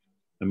producer."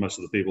 And most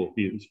of the people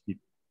he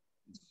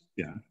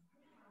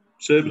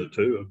served it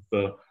to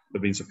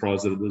have been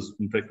surprised that it was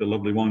in fact a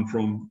lovely wine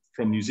from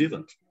New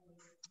Zealand.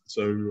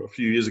 So a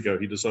few years ago,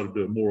 he decided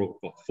to do more of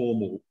a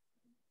formal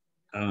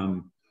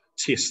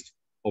test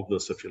of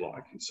this, if you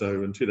like.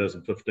 So in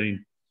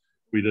 2015,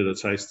 we did a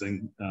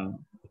tasting.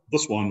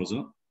 This wine was in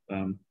it.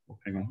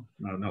 Hang on.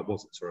 No, it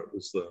wasn't. Sorry, it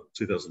was the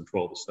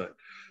 2012 estate.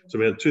 So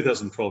we had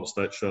 2012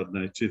 estate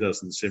Chardonnay,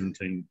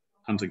 2017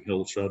 Hunting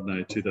Hill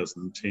Chardonnay,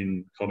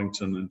 2010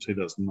 Coddington, and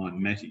 2009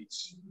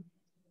 Matties.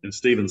 And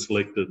Stephen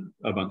selected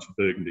a bunch of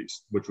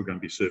Burgundies, which were going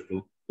to be served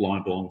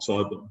blind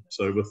alongside them.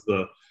 So with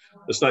the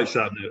estate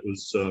Chardonnay, it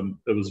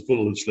was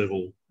village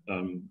level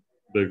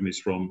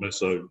Burgundies from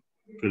Meursault,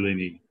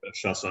 Puligny,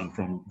 Chassagne,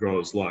 from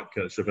growers like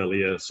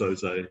Chevalier,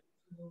 Sauzet,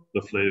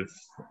 Leflèvre,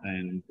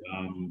 and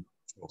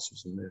what else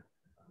was in there?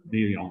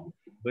 Neillon,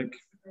 I think.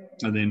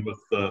 And then with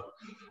the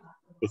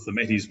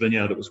Matties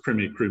vineyard, it was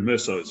Premier Cru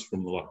Meursaults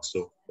from the likes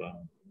of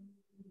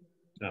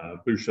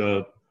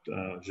Bouchard,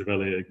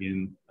 Chevalier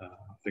again. I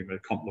think they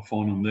had Comte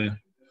Lafon in there.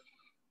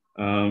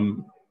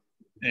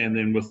 And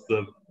then with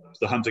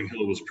the Hunting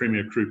Hill was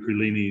Premier Cru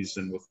Puligny's,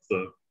 and with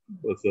the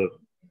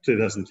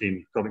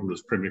 2010 Coddington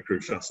was Premier Cru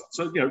Chassagne.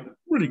 So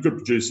really good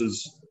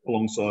producers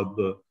alongside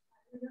the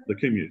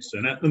Kumeus.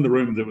 And in the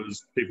room there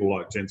was people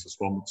like Jancis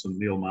Robertson,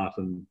 Neil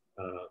Martin,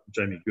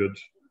 Jamie Good,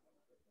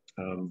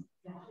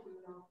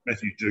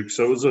 Matthew Duke.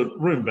 So it was a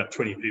room of about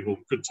 20 people,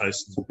 good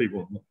tasters,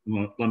 people in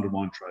the London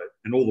wine trade,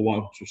 and all the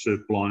wines were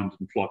served blind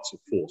in flights of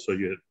four. So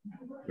you had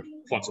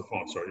flights of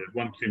five. Sorry, you had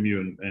one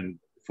Kumeu and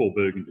 4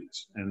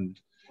 Burgundies, and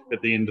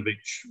at the end of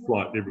each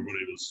flight,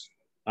 everybody was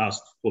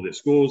asked for their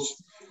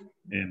scores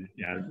and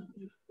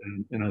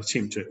in an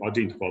attempt to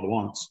identify the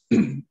wines.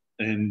 And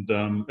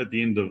at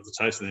the end of the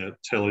tasting, they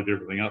tallied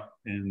everything up,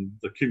 and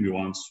the Kumeu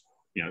wines,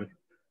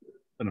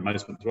 in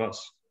amazement to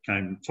us,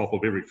 came top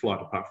of every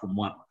flight apart from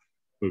one,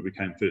 who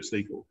became first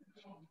equal.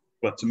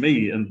 But to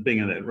me, and being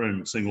in that room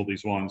and seeing all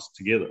these wines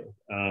together,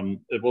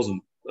 it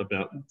wasn't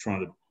about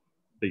trying to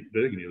beat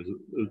Burgundy.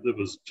 It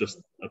was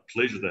just a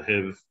pleasure to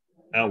have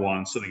our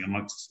wine sitting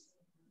amongst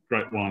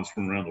great wines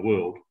from around the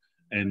world,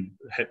 and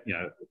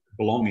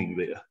belonging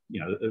there.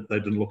 They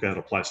didn't look out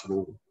of place at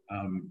all,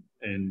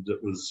 and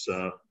it was.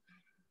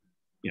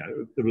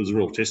 It was a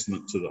real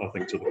testament to the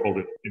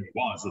quality of the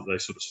wines that they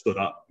sort of stood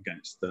up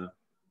against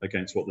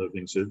what they were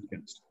being served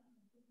against.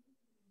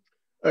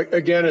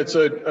 Again, it's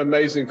an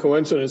amazing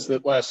coincidence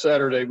that last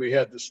Saturday we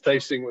had this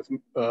tasting with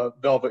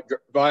Violet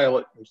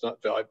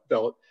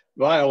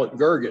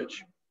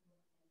Gergich,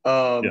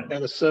 and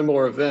a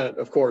similar event,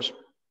 of course,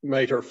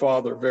 made her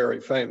father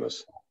very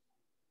famous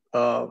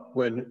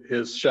when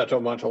his Chateau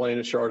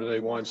Montelena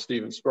Chardonnay wine,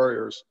 Stephen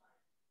Spurrier's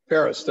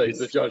Paris State,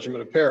 the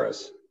Judgment of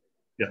Paris.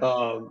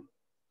 Yeah.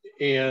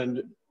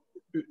 And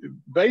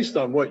based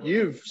on what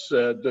you've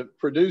said, the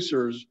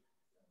producers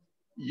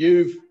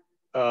you've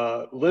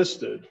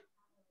listed,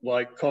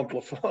 like Comte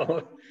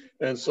Lafon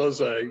and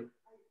Sauzet,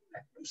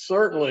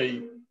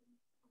 certainly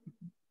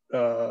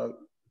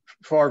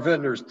Far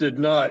Vintners did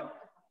not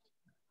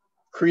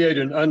create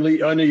an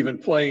uneven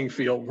playing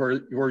field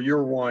where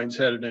your wines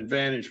had an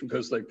advantage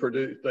because they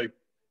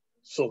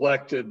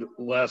selected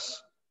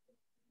less,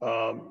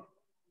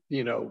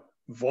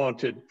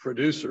 vaunted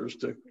producers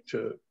to.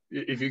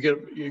 If you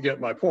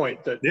get my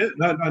point, that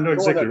no,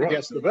 exactly right.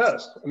 Against the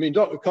best. I mean,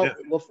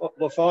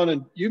 Lafon,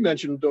 and you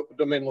mentioned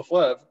Domaine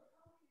Leflèvre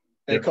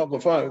and Comte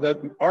Lafon,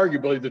 that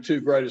arguably the 2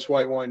 greatest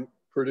white wine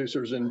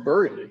producers in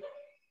Burgundy.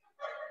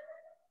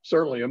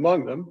 Certainly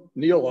among them,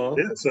 Neillon.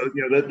 Yeah, so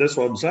that's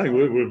what I'm saying.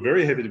 We're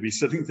very happy to be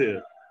sitting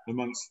there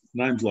amongst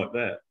names like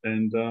that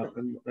and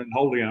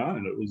holding our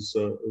own. It was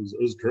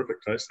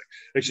terrific tasting.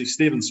 Actually,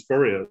 Stephen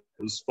Spurrier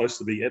was supposed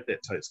to be at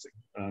that tasting,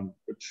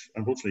 which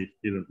unfortunately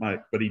he didn't make,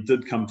 but he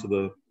did come to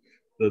the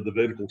the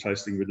vertical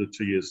tasting we did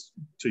 2 years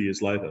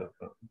later,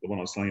 the one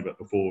I was telling you about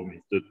before, when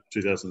we did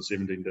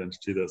 2017 down to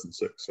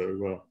 2006.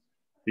 So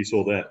he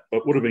saw that,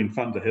 but would have been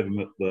fun to have him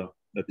at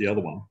the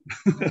other one,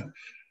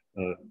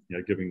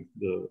 giving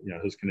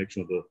his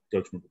connection of the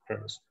Judgment of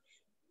Paris.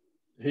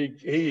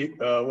 He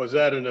was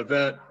at an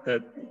event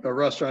at a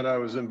restaurant I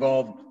was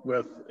involved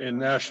with in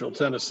Nashville,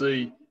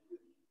 Tennessee.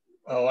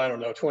 Oh, I don't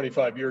know,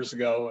 25 years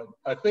ago. And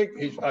I think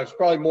I was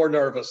probably more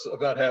nervous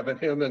about having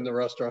him in the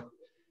restaurant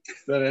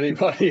than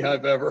anybody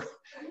I've ever.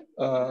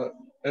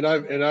 And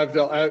I've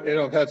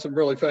had some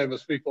really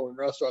famous people in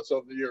restaurants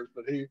over the years,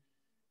 but he's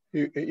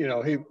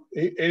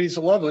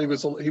a lovely.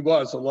 He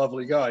was a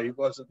lovely guy. He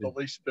wasn't the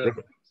least bit,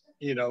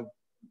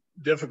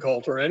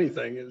 difficult or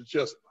anything. It was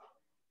just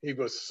he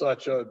was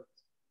such a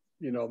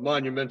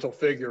monumental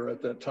figure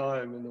at that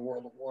time in the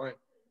world of wine.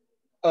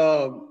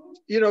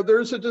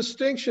 There's a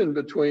distinction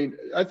between,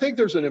 I think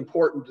there's an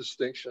important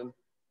distinction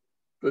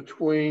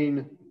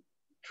between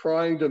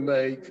trying to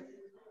make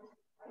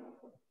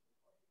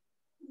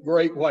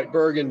great white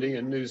Burgundy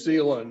in New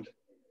Zealand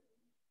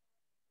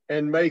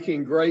and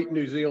making great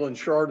New Zealand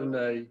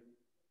Chardonnay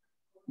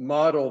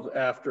modeled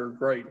after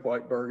great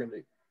white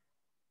Burgundy.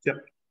 Yep.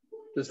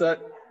 Does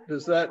that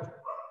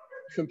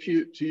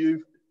compute to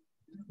you?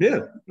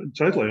 Yeah,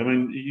 totally. I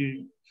mean,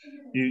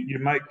 you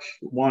make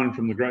wine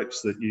from the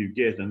grapes that you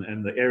get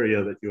and the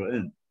area that you're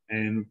in.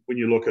 And when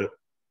you look at,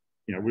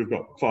 we've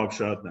got 5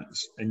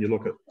 Chardonnays, and you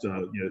look at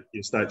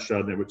your state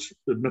Chardonnay, which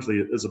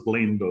admittedly is a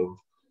blend of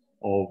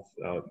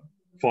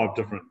 5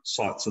 different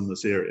sites in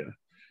this area.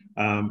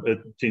 It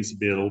tends to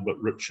be a little bit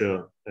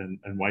richer and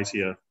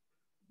weightier,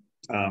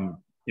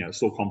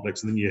 still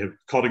complex. And then you have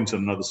Coddington,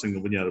 another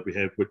single vineyard that we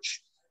have,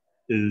 which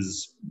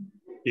is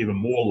even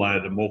more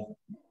layered and more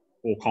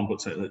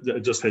complex.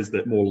 It just has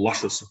that more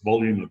luscious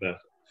volume about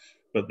it.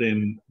 But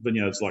then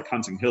vineyards like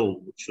Hunting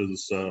Hill, which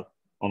is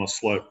on a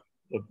slope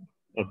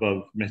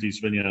above Matty's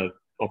vineyard,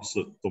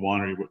 opposite the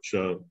winery, which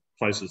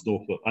faces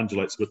north, but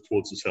undulates a bit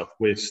towards the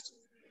southwest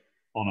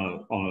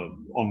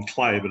on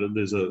clay. But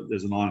there's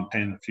an iron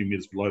pan a few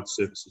meters below the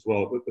surface as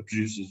well. It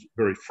produces a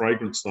very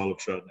fragrant style of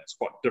Chardonnay. It's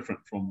quite different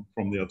from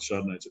the other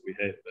Chardonnays that we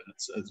have, and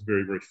it's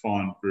very, very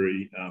fine,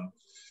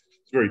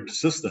 it's very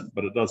persistent,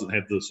 but it doesn't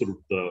have the sort of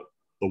the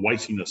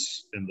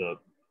weightiness and the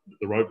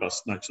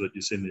robust nature that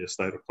you see in the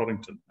estate of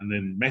Coddington. And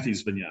then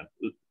Matty's vineyard,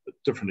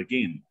 different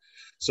again.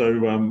 So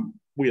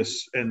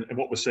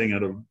what we're seeing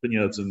out of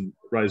vineyards in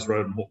Rays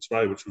Road and Hawke's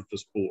Bay, which we've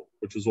just bought,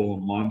 which is all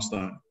in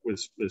limestone, we're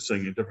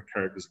seeing different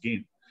characters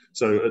again.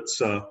 So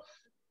it's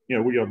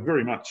we are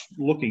very much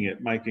looking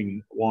at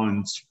making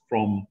wines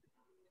from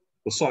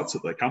the sites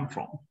that they come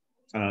from.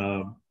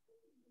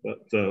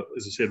 But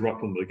as I said right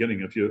from the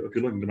beginning, if you're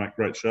looking to make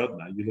great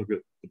Chardonnay, you look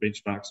at the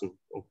benchmarks of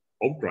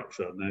great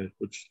Chardonnay,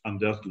 which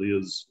undoubtedly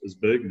is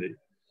Burgundy.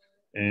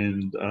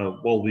 And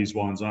while these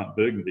wines aren't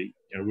Burgundy,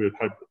 we would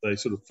hope that they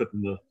sort of fit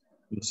in the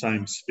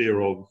same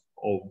sphere of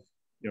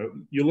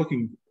you're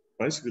looking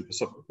basically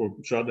for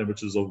Chardonnay,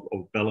 which is of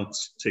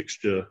balance,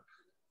 texture,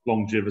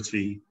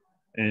 longevity,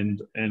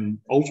 and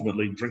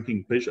ultimately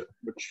drinking pleasure,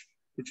 which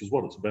is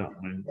what it's about.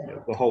 I mean,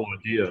 the whole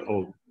idea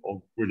of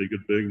really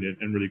good Burgundy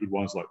and really good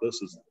wines like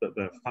this is that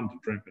they're fun to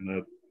drink and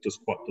they're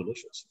just quite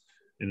delicious.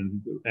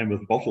 And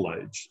with bottle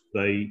age,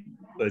 they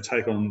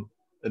take on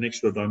an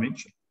extra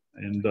dimension,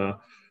 and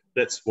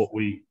that's what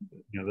we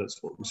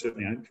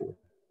certainly aim for.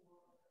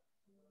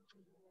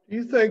 Do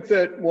you think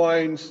that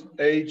wines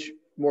age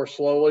more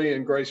slowly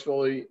and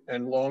gracefully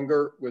and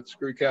longer with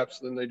screw caps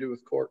than they do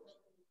with corks?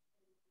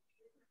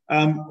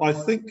 I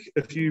think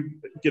if you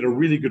get a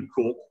really good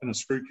cork and a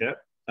screw cap,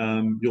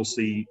 you'll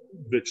see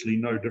virtually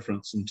no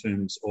difference in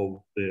terms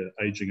of their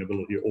aging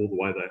ability or the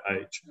way they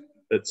age.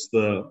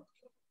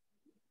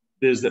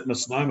 There's that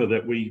misnomer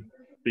that we've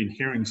been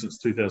hearing since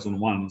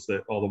 2001 is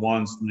that, the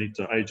wines need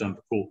to age under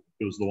cork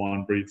because the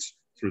wine breathes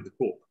through the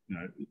cork.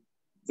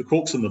 The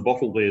cork's in the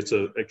bottle there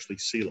to actually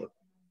seal it,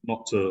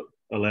 not to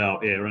allow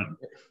air in.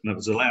 And if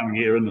it's allowing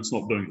air in, it's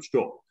not doing its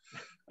job.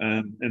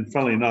 And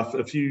funnily enough,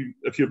 if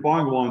you're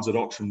buying wines at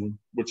auction,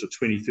 which are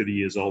 20, 30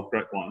 years old,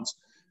 great wines,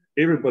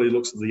 everybody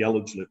looks at the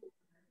ullage level.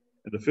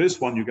 And the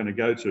first one you're going to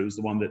go to is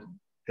the one that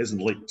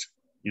hasn't leaked.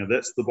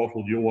 That's the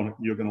bottle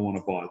you're going to want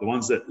to buy. The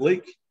ones that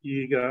leak,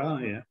 you go, oh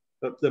yeah,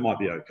 they might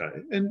be okay.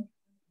 And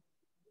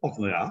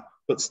often they are,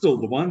 but still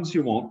the ones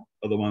you want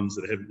are the ones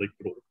that haven't leaked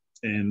at all.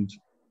 And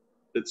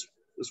it's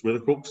where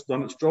the cork's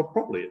done its job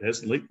properly. It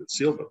hasn't leaked, it's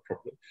sealed it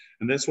properly.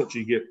 And that's what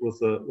you get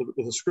with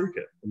a screw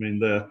cap. I mean,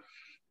 they're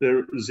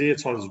as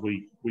airtight as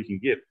we can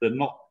get. They're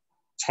not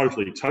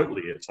totally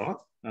airtight,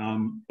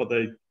 but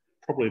they're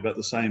probably about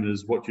the same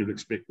as what you'd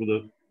expect with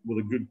a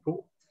good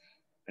cork.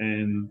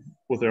 And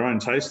with our own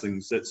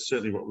tastings, that's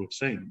certainly what we've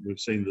seen. We've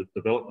seen the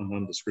development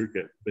under screw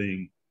cap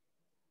being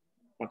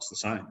much the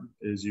same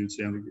as you'd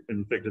see.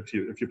 In fact, if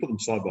you put them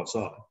side by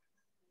side,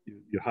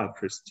 you're hard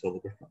pressed to tell the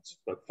difference.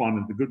 But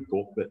finding the good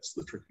cork, that's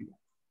the tricky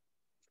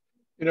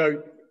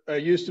one. I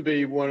used to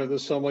be one of the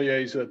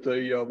sommeliers at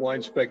the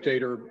Wine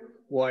Spectator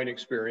wine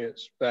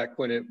experience back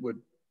when it would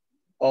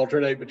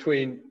alternate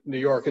between New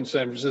York and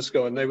San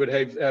Francisco, and they would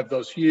have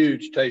those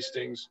huge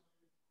tastings,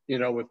 you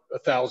know, with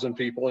 1,000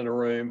 people in a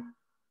room.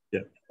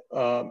 Yeah.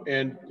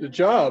 And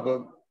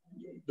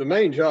the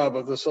main job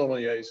of the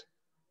sommeliers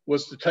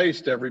was to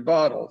taste every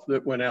bottle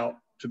that went out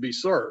to be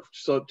served,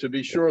 so to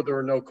be sure there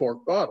are no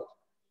corked bottles.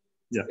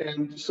 Yeah.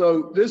 And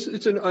so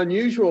it's an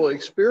unusual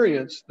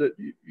experience that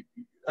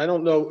I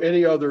don't know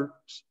any other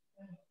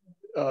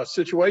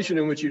situation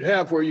in which you'd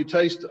have where you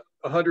taste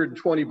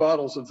 120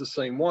 bottles of the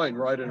same wine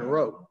right in a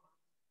row.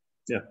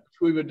 Yeah.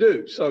 Which we would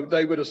do. So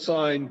they would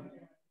assign,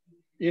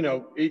 you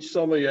know, each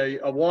sommelier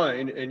a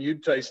wine, and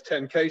you'd taste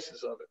 10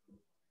 cases of it.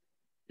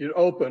 You'd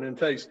open and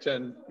taste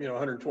 10, you know,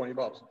 120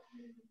 bottles.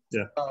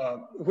 Yeah.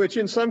 Which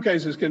in some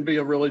cases can be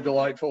a really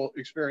delightful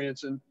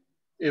experience. And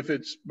if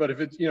it's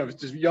you know, if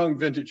it's just young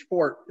vintage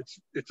port,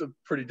 it's a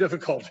pretty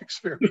difficult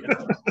experience.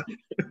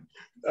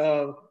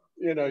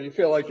 You know, you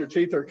feel like your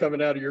teeth are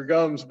coming out of your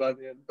gums by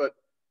the end.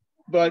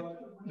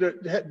 But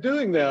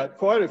doing that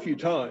quite a few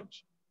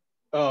times,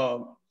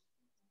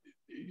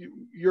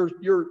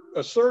 your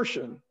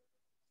assertion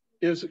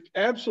is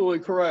absolutely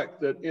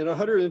correct that in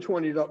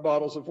 120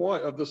 bottles of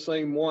wine, of the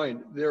same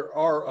wine, there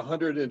are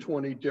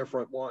 120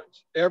 different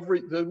wines.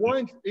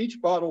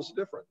 Each bottle's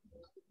different.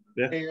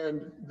 Yeah.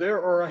 And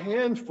there are a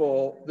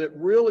handful that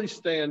really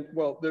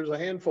there's a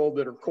handful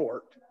that are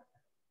corked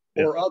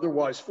or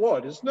otherwise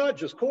flawed. It's not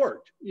just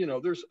corked. You know,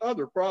 there's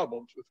other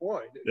problems with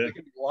wine. Yeah. They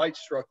can be light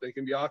struck, they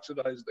can be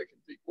oxidized, they can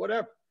be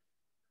whatever.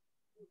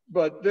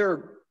 But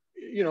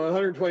you know,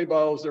 120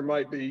 bottles, there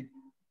might be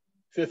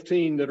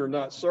 15 that are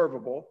not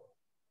servable.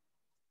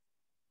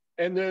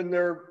 And then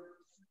there are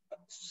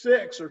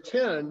 6 or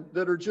 10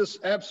 that are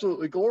just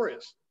absolutely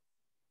glorious.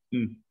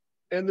 Mm.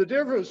 And the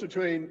difference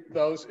between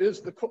those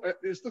is the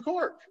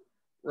cork,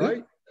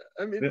 right?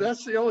 I mean,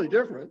 that's the only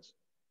difference.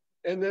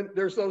 And then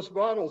there's those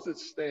bottles that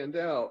stand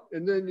out.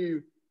 And then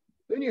you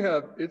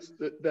have, it's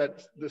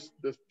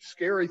the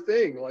scary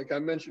thing, like I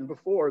mentioned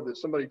before, that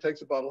somebody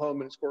takes a bottle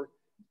home and it's corked.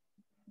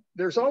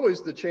 There's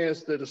always the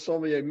chance that a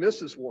sommelier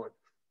misses one.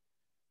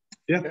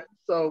 Yeah. And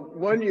so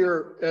one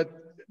year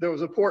there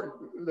was a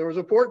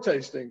port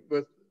tasting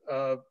with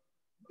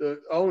the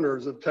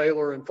owners of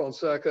Taylor and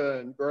Fonseca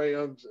and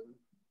Graham's and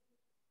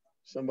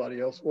somebody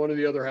else, one of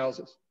the other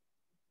houses.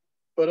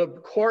 But a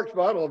corked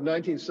bottle of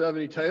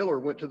 1970 Taylor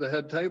went to the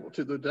head table,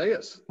 to the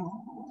dais.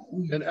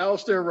 And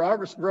Alistair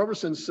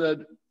Robertson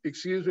said,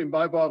 "Excuse me,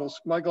 my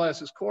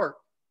glass is corked."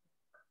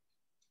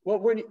 Well,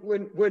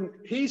 when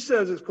he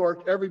says it's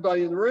corked,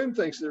 everybody in the room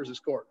thinks theirs is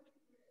corked.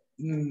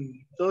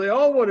 So they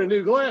all want a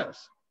new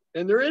glass,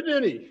 and there isn't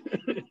any.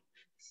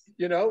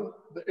 You know,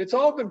 it's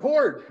all been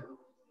poured.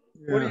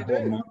 Yeah, what do you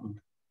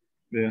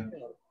do?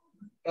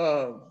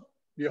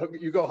 Yeah.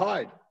 You go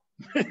hide.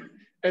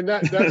 And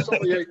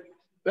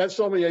that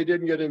sommelier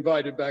didn't get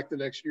invited back the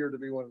next year to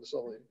be one of the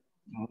sommeliers.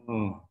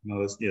 Oh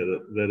no,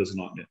 that is a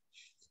nightmare.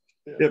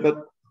 Yeah,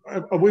 but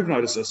we've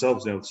noticed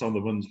ourselves now with some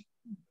of the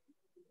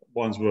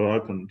wines were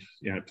opened,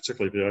 you know,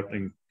 particularly the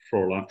opening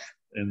for lunch,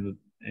 and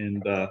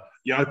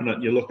you open it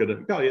and you look at it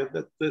and go, yeah,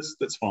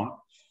 that's fine.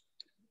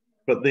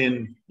 But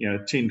then, you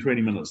know, 10,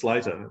 20 minutes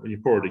later, when you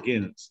pour it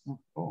again, it's,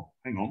 oh,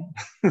 hang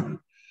on.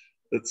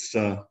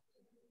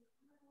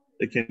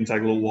 It can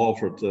take a little while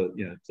for it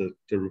to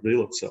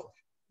reveal itself.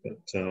 But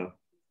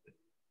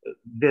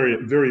very,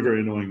 very,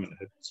 very annoying when it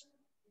happens.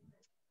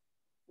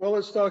 Well,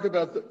 let's talk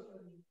about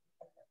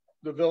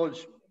the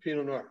village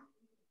Pinot Noir.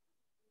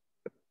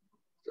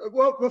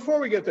 Well, before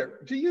we get there,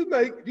 do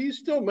you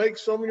still make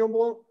Sauvignon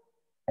Blanc?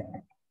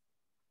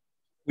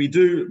 We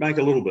do make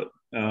a little bit,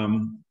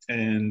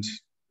 and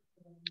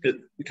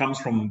it comes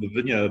from the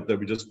vineyard that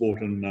we just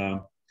bought in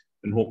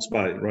Hawke's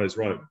Bay, Rose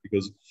Road,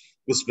 because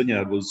this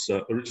vineyard was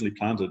originally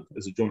planted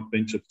as a joint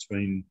venture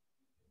between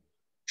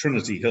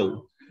Trinity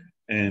Hill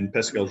and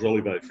Pascal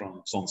Jolivet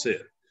from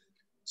Sancerre.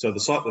 So the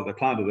site that they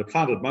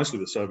planted mostly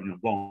with Sauvignon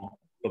Blanc,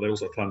 but they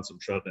also planted some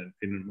Chardonnay and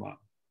Pinot Noir.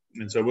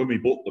 And so when we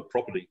bought the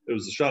property, it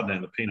was the Chardonnay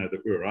and the Pinot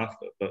that we were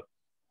after,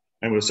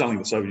 and we were selling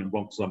the Sauvignon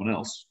Blanc to someone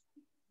else.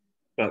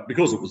 But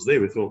because it was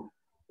there, we thought,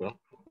 well,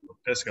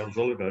 Pascal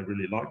Jolivet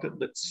really liked it.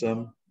 Let's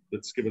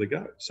give it a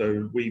go.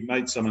 So we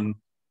made some in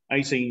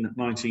 18,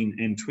 19,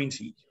 and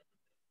 20.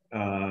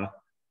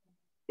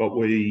 But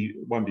we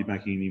won't be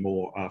making any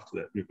more after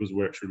that because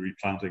we're actually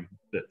replanting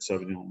that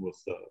Sauvignon with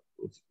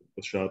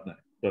Chardonnay.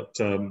 But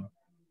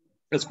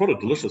it's quite a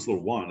delicious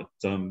little wine.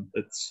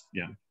 It's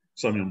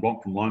Sauvignon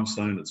Blanc from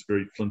limestone. It's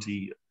very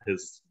flinty.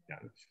 Has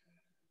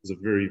there's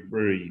a very,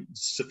 very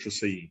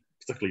citrusy,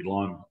 particularly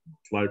lime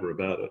flavour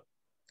about it.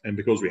 And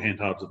because we hand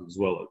harvest it as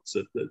well,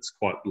 it's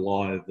quite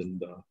lithe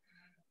and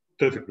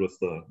perfect with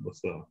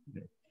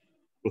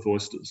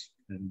oysters.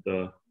 And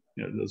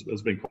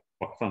it's been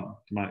quite fun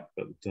to make.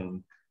 But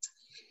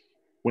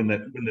when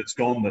that's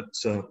gone,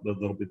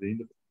 that'll be the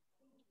end of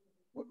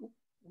it.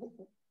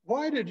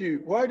 Why did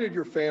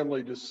your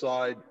family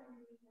decide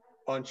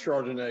on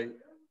Chardonnay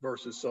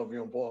versus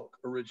Sauvignon Blanc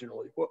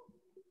originally?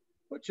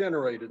 What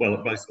generated? Well,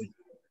 that? basically,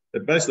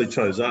 it basically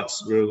chose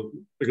us.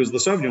 Because the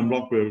Sauvignon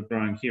Blanc we were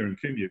growing here in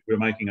Kumeu, we were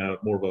making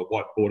more of a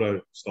white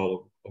Bordeaux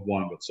style of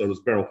wine with. So it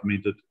was barrel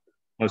fermented,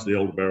 mostly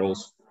older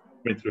barrels,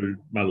 went through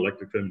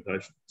malolactic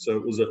fermentation. So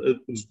it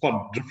was quite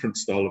a different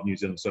style of New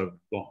Zealand Sauvignon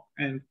Blanc,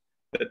 and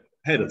it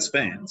had its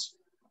fans.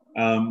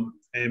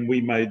 And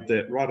we made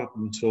that right up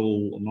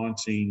until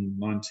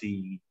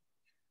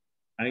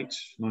 1998,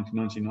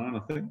 1999, I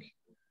think.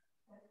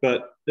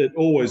 But it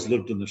always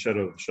lived in the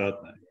shadow of the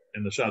Chardonnay,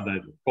 and the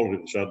quality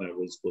of the Chardonnay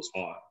was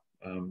higher.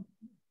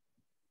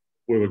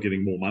 We were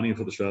getting more money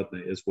for the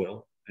Chardonnay as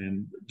well,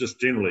 and just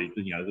generally,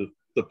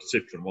 the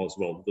perception was,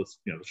 well, the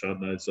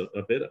Chardonnays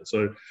are better.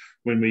 So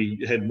when we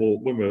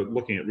were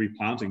looking at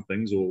replanting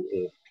things or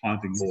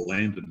planting more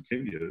land in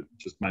Kumeu, it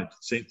just made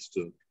sense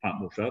to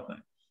plant more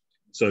Chardonnay.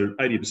 So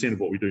 80% of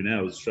what we do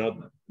now is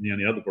Chardonnay. And the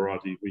only other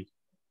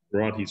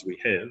varieties we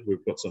have,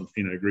 we've got some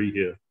Pinot Gris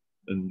here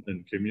in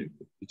Kumeu,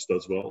 which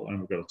does well, and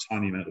we've got a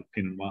tiny amount of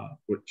Pinot Noir,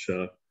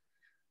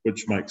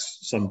 which makes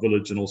some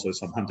village and also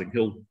some Hunting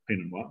Hill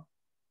Pinot Noir.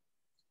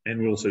 And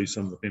we also use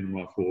some of the Pinot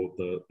Noir for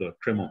the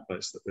Cremant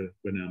base that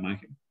we're now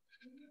making.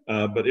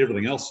 But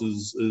everything else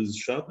is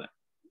Chardonnay.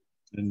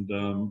 And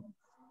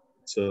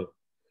the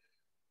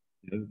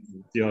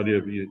idea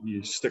of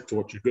you stick to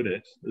what you're good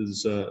at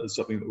is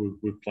something that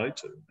we've played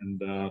to. And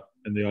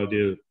the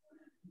idea,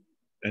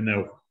 and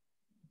now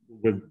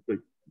we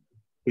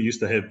used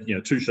to have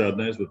 2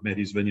 Chardonnays with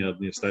Matty's Vineyard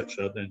and the Estate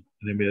Chardonnay, and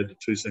then we had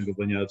 2 single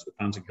vineyards with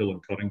Hunting Hill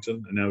and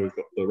Coddington, and now we've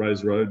got the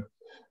Raise Road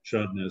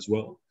Chardonnay as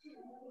well.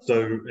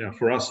 So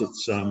for us,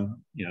 it's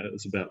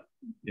it's about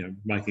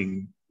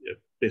making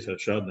better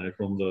Chardonnay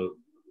from the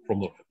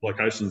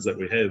locations that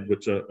we have,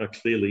 which are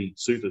clearly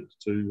suited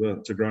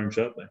to growing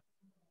Chardonnay.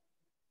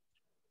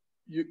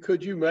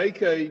 Could you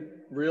make a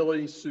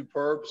really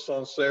superb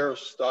Sancerre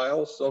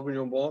style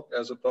Sauvignon Blanc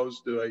as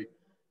opposed to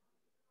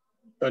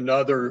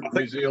another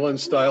New Zealand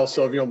style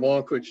Sauvignon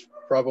Blanc, which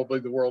probably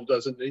the world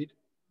doesn't need?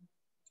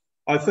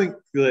 I think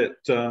that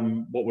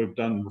what we've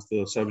done with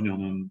the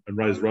Sauvignon and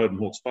Raise Road and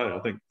Hawke's Bay, I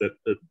think that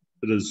it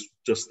is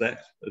just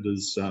that. It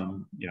is,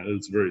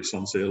 it's very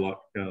Sancerre-like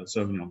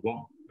Sauvignon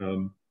Blanc.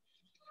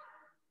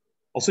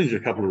 I'll send you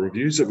a couple of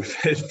reviews that we've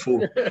had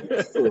for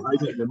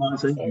 18 and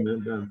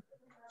 19.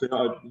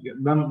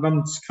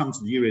 None's come to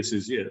the US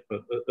as yet,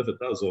 but if it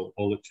does,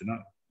 I'll let you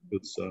know.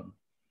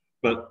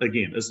 But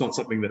again, it's not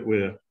something that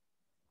we're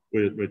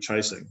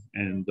chasing.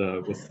 And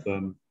with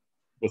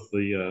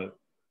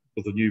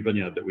the new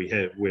vineyard that we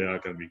have, we are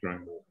going to be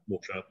growing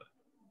more Chardonnay.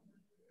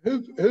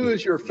 Who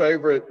is your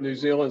favorite New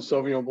Zealand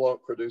Sauvignon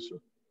Blanc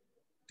producer?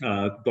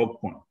 Dog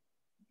Point.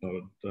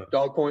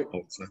 Dog Point? I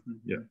would say,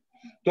 yeah.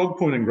 Dog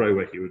Point and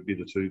Grey-Wacky would be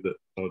the 2 that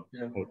I'd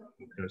go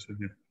to.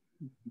 Yeah.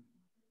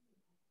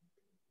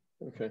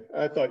 Okay,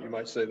 I thought you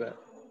might say that.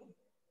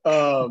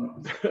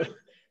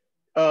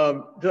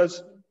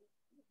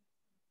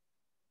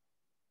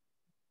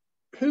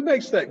 Who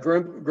makes that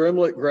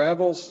Gimlet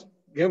Gravels?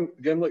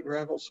 Gimlet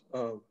Gravels?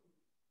 Well,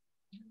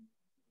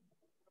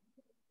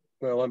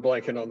 I'm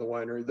blanking on the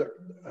winery. The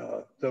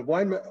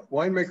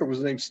winemaker was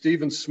named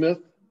Stephen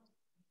Smith.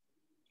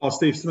 Oh,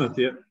 Steve Smith,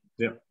 yeah.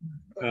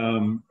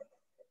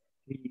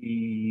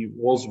 He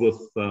was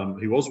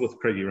with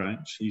Craigie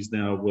Range. He's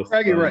now with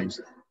Craigie Range.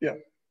 Yeah.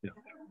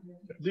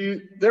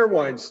 Their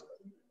wines,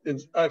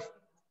 it's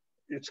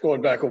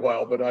going back a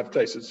while, but I've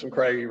tasted some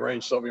Craigie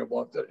Range Sauvignon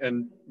Blanc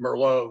and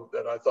Merlot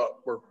that I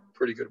thought were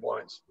pretty good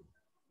wines.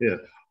 Yeah,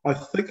 I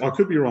think I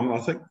could be wrong. I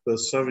think the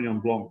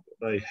Sauvignon Blanc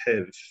they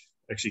have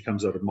actually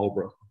comes out of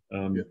Marlborough.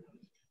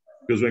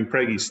 Because when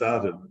Craigie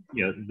started,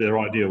 their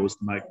idea was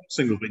to make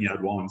single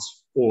vineyard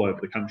wines all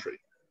over the country,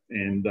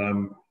 and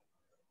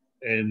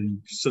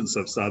since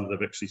they've started,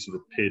 they've actually sort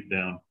of pared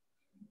down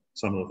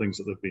some of the things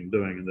that they've been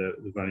doing, and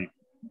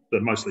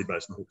they're mostly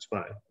based in Hawke's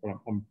Bay. I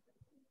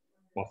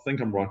think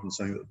I'm right in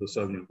saying that the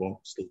Sauvignon Blanc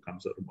still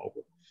comes out of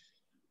Marlborough.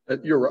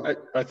 You're right.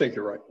 I think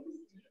you're right.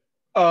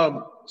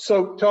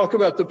 So talk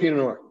about the Pinot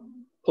Noir,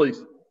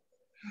 please.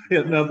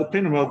 Yeah, now the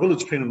Pinot Noir,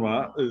 Village Pinot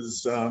Noir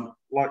is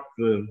like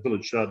the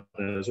Village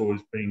Chardonnay has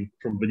always been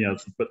from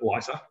vineyards a bit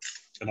lighter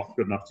and not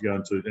good enough to go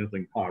into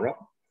anything higher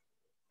up.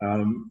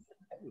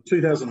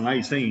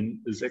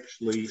 2018 is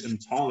actually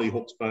entirely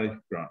Hawke's Bay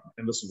grown,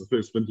 and this is the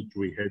first vintage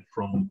we had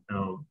from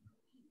our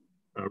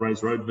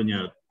Raise Road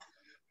vineyard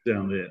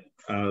down there.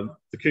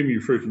 The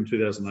Kumeu fruit in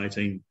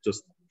 2018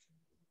 just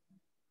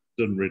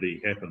didn't really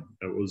happen.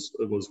 It was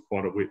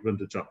quite a wet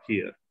vintage up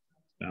here,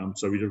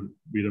 so we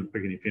didn't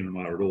pick any Pinot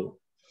Noir at all.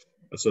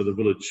 So the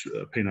Village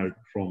Pinot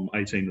from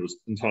 18 was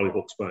entirely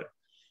Hawke's Bay.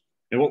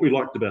 And what we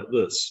liked about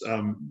this,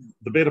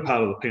 the better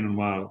part of the Pinot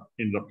Noir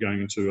ended up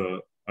going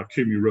into a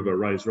Kumeu River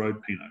Raise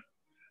Road Pinot,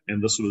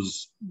 and this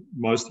was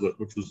most of it,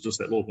 which was just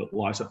that little bit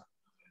lighter.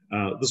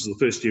 This is the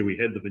first year we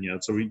had the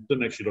vineyard, so we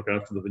didn't actually look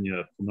after the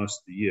vineyard for most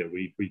of the year.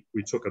 We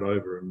took it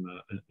over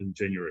in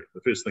January.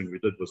 The first thing we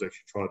did was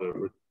actually try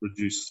to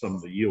reduce some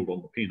of the yield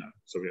on the Pinot,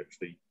 so we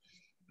actually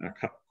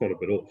cut quite a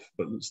bit off,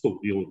 but it still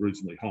yielded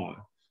reasonably high,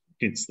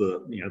 hence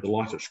the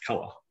lightish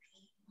colour.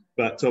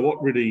 But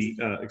what really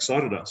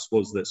excited us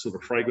was that sort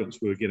of fragrance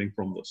we were getting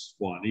from this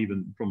wine,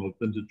 even from a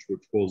vintage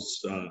which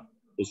was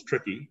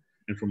tricky,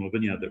 and from a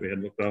vineyard that we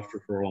had looked after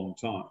for a long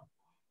time.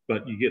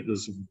 But you get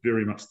this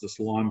very much this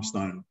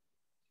limestone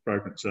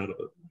fragrance out of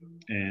it,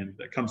 and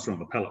it comes from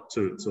the palate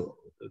too.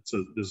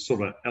 There's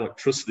sort of an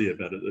electricity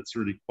about it. It's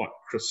really quite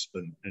crisp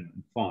and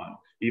fine,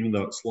 even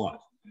though it's light.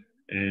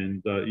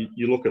 And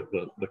you look at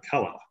the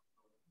colour,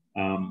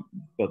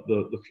 but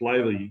the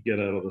flavour you get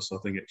out of this, I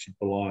think, actually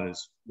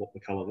belies what the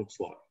colour looks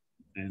like.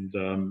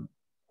 And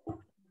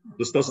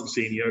this doesn't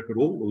see any oak at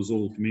all. It was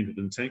all fermented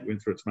in tank,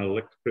 went through its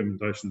malolactic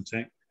fermentation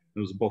tank. It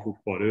was bottled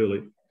quite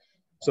early.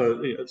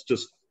 So yeah, it's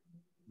just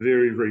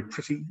very, very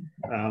pretty.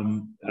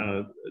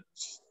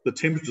 The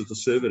temperature to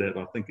serve it at,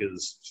 I think,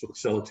 is sort of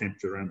cellar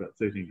temperature around about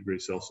 13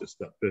 degrees Celsius,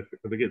 about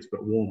perfect. If it gets a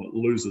bit warm, it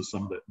loses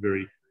some of that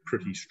very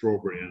pretty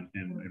strawberry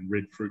and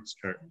red fruits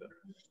character.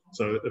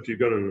 So if you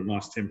go to a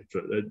nice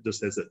temperature, it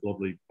just has that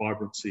lovely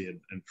vibrancy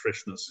and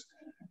freshness.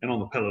 And on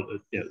the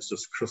palate, it's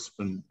just crisp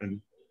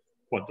and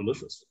quite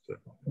delicious. So.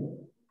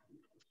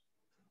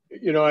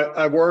 You know,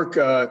 I work,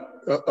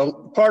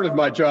 part of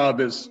my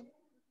job is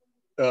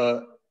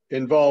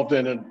involved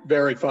in a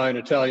very fine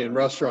Italian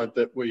restaurant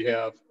that we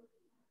have.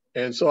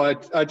 And so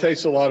I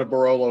taste a lot of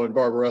Barolo and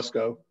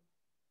Barbaresco.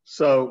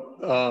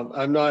 So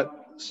I'm not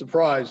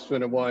surprised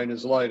when a wine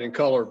is light in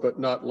color, but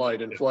not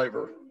light in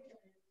flavor.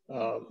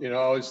 You know,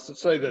 I always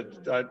say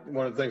that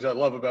one of the things I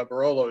love about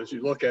Barolo is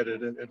you look at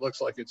it and it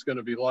looks like it's going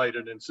to be light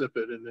and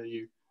insipid, and then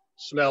you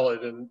smell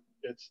it and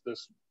it's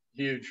this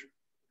huge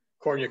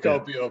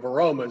cornucopia of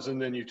aromas,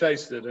 and then you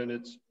taste it and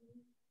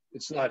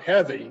it's not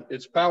heavy,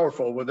 it's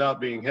powerful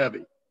without being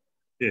heavy.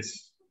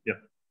 Yes,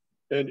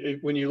 yeah. And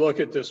when you look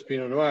at this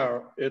Pinot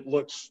Noir,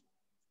 it's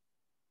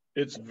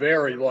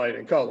very light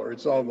in color.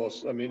 It's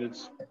almost, I mean,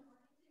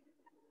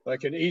 I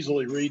can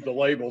easily read the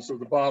labels of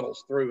the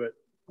bottles through it,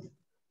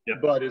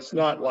 but it's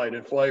not light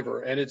in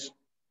flavor.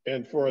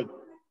 And for,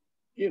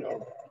 you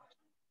know,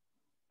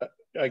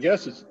 I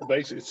guess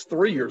it's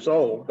 3 years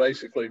old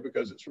basically,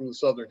 because it's from the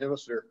Southern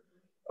Hemisphere.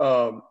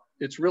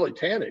 It's really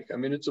tannic. I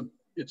mean, it's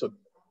a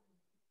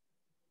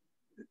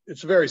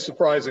very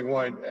surprising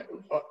wine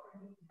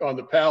on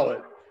the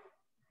palate,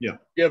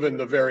 given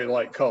the very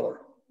light color.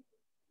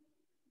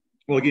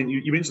 Well, again,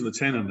 you mentioned the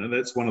tannin, and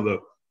that's one of the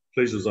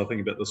pleasures I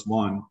think about this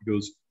wine,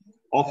 because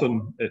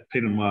often at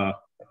Pinot Noir,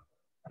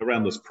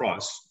 around this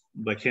price,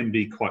 they can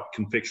be quite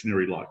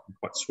confectionery-like,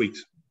 quite sweet,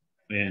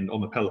 and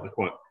on the palate they're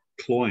quite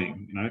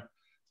cloying, you know.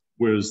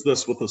 Whereas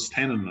this, with this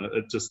tannin,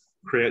 it just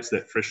creates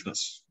that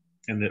freshness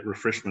and that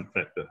refreshment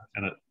factor,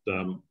 and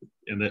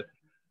that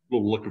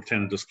little lick of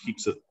tannin just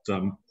keeps it,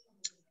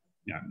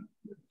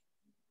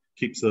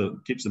 keeps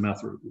the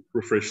mouth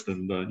refreshed,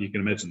 and you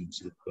can imagine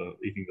sort of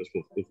eating this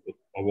with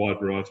a wide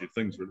variety of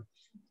things, really.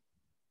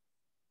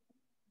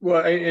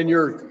 Well, and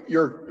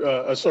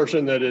your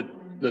assertion that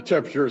the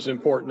temperature is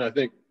important, I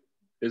think,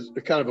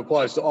 it kind of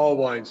applies to all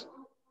wines,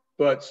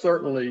 but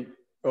certainly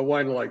a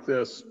wine like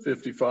this,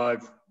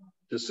 55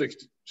 to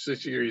 60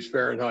 degrees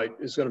Fahrenheit,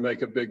 is going to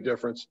make a big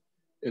difference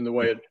in the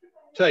way it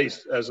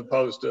tastes, as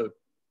opposed to,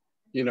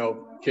 you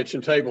know,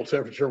 kitchen table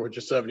temperature, which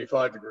is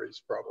 75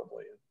 degrees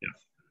probably. Yeah.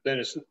 Then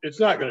it's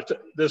not going to,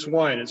 this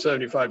wine at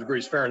 75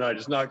 degrees Fahrenheit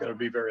is not going to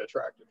be very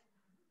attractive.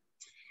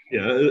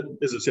 Yeah,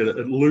 as I said,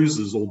 it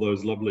loses all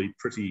those lovely,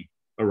 pretty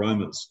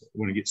aromas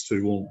when it gets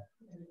too warm.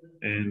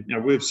 And you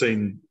know, we've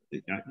seen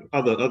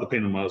other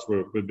Pinot Noirs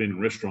where we've been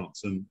in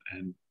restaurants and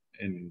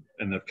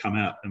they've come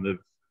out and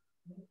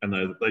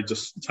they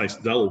just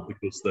taste dull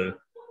because they're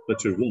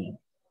too warm.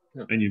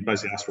 Yeah. And you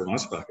basically ask for an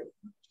ice bucket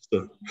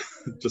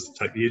just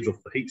to take the edge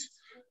off the heat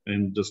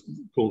and just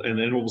pull, and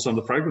then all of a sudden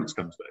the fragrance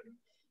comes back.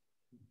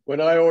 When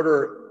I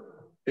order,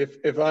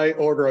 if I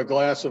order a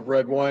glass of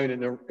red wine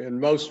in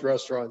most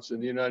restaurants in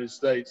the United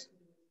States,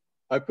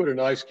 I put an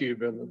ice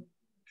cube in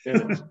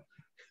it.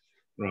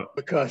 Right.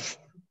 Because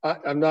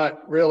I'm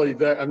not really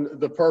there.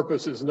 The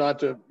purpose is not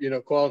to, you know,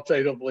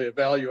 qualitatively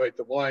evaluate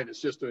the wine.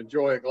 It's just to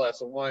enjoy a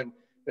glass of wine,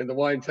 and the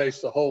wine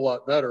tastes a whole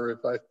lot better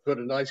if I put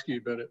an ice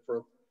cube in it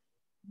for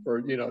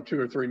you know, 2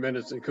 or 3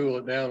 minutes and cool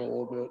it down a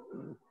little bit.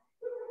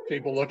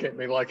 People look at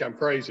me like I'm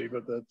crazy,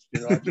 but that's,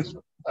 you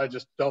know, I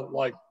just don't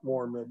like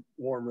warm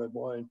red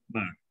wine.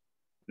 No.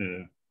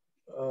 Yeah.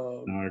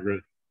 No, I agree.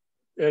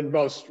 In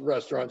most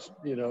restaurants,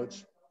 you know,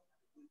 it's,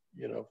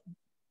 you know,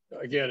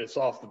 again, it's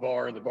off the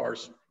bar, and the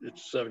bar's,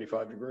 it's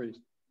 75 degrees.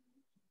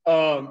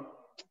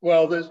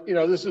 Well,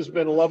 this has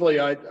been lovely.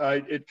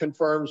 It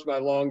confirms my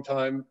long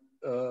time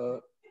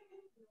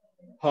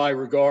high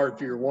regard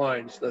for your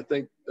wines. I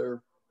think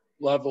they're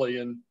lovely.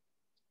 And,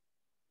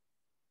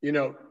 you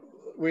know,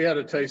 we had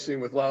a tasting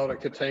with Laura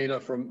Catena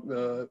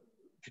from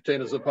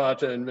Catena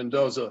Zapata in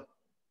Mendoza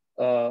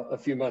a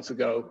few months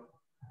ago.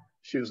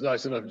 She was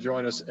nice enough to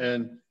join us,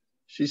 and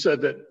she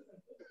said that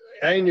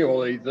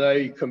annually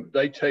they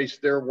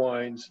taste their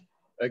wines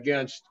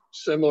against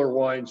similar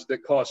wines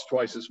that cost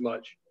twice as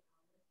much,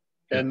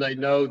 and they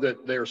know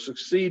that they're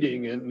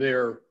succeeding in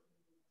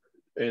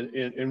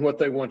what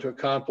they want to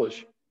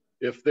accomplish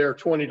if their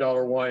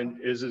 $20 wine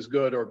is as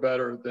good or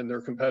better than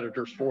their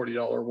competitor's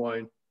 $40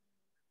 wine,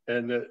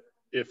 and that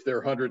if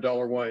their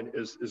 $100 wine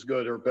is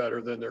good or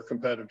better than their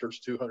competitor's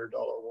 $200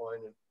 wine.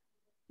 And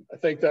I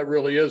think that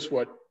really is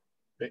what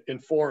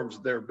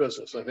informs their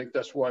business. I think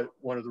that's why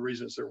one of the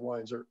reasons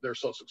they're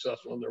so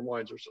successful and their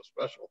wines are so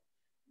special.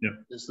 Yeah.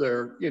 Is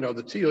their, you know,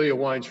 the Telia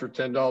wines for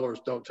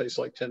 $10 don't taste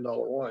like $10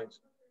 wines,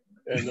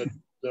 and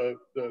the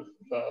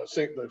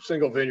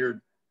single vineyard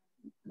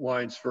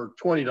wines for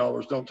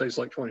 $20 don't taste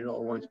like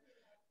 $20 wines.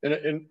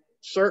 And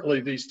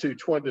certainly these two,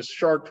 this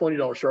 $20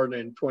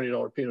 Chardonnay and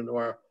 $20 Pinot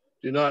Noir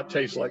do not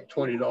taste like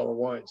 $20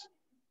 wines.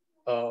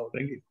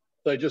 Thank you.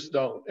 They just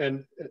don't.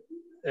 And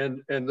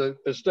the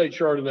estate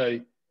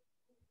Chardonnay,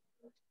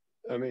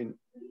 I mean,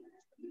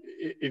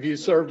 if you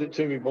served it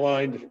to me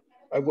blind,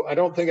 I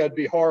don't think I'd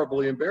be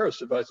horribly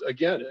embarrassed if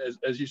again,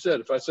 as you said,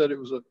 if I said it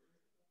was a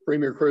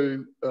Premier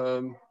Cru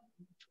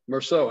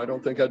Merceau, I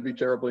don't think I'd be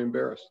terribly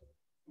embarrassed.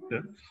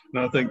 Yeah,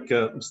 no, I think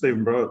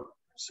Stephen Broad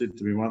said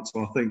to me once,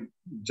 and I think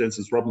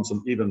Jancis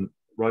Robinson even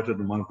wrote it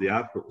in one of the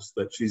articles,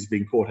 that she's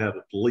been caught out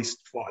at least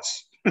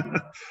twice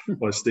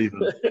by Stephen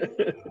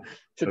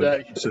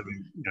today,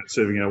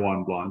 serving our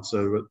wine blind.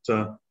 So,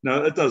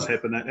 no, it does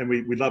happen, and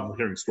we love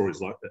hearing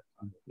stories like that.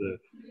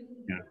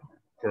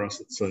 For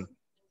us, it's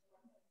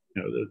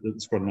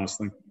it's quite a nice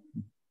thing.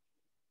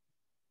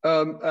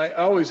 I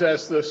always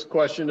ask this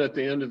question at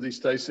the end of these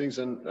tastings,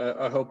 and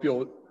I hope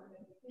you'll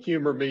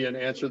humor me and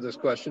answer this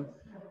question.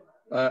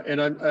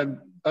 And I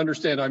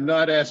understand I'm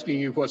not asking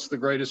you what's the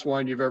greatest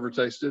wine you've ever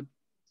tasted.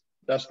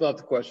 That's not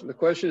the question. The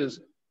question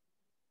is,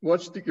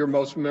 what's your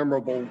most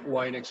memorable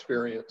wine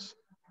experience?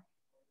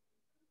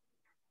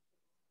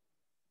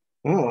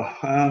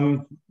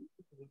 Oh,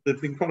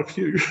 there've been quite a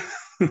few.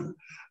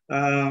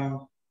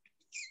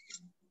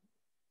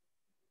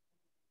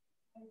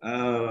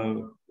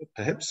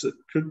 Perhaps it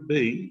could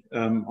be,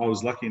 I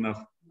was lucky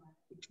enough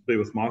to be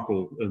with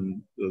Michael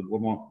in the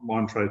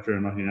wine trade fair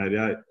in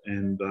 1988,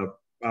 and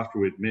after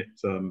we'd met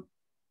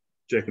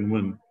Jack and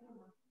Wynne,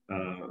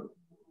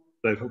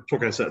 they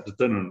took us out to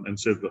dinner and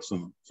served us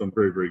some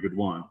very, very good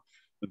wine.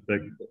 In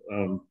fact,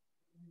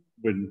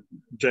 when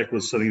Jack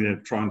was sitting there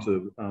trying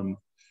to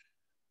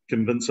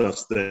convince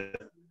us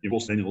that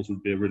Wolf Daniels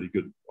would be a really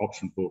good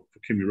option for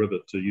Kumeu River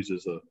to use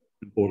as an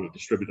importer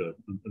distributor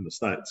in the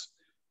States,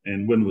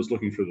 and Wynne was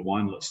looking through the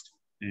wine list,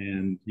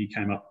 and he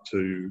came up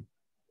to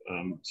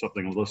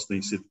something on the list,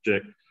 and he said,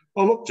 Jack,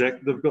 oh, look,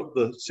 Jack, they've got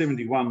the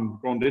 71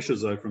 Grand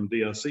Echezot from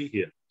DRC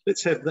here.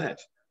 Let's have that.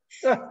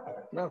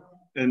 No.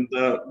 And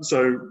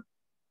so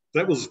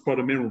that was quite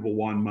a memorable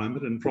wine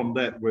moment. And from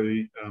that,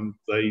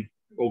 they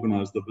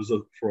organised a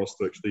visit for us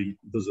to actually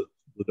visit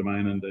the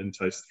domain and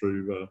taste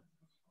through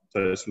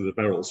the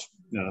barrels,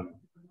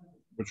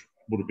 which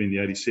would have been the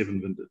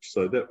 87 vintage.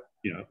 So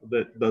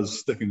that does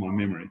stick in my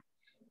memory.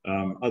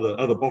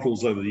 Other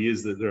bottles over the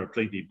years, there are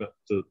plenty, but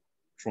to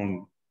try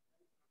and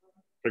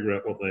figure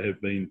out what they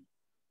have been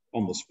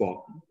on the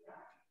spot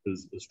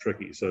is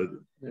tricky. So,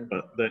 yeah.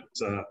 But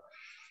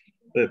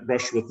that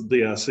brush with the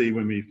DRC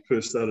when we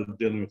first started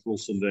dealing with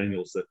Wilson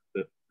Daniels,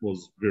 that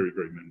was very,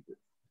 very memorable.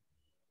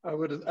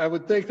 I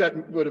would think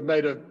that would have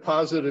made a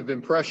positive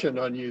impression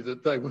on you,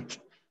 that they would.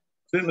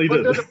 Certainly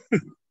did.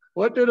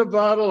 What did a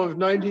bottle of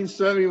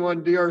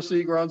 1971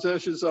 DRC Grand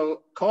Echezot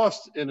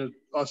cost in an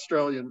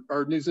Australian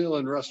or New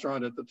Zealand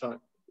restaurant at the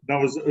time?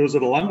 No, it was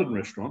at a London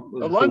restaurant.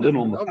 A London?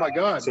 Oh my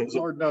God! So it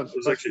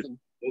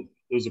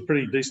was a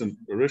pretty decent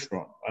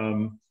restaurant.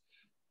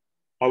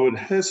 I would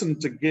hasten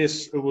to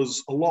guess it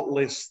was a lot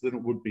less than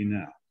it would be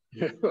now.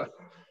 Yeah.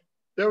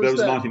 That was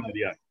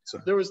 1988. So.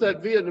 There was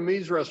that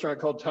Vietnamese restaurant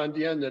called Tan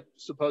Dien that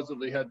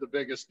supposedly had the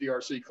biggest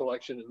DRC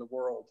collection in the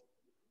world.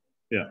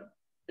 Yeah.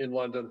 In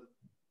London.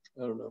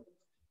 I don't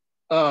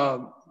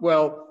know.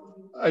 Well,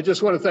 I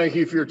just want to thank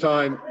you for your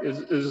time.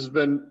 It has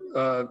been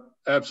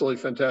absolutely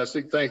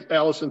fantastic.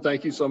 Allison,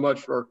 thank you so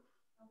much for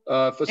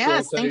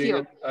facilitating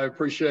it. I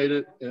appreciate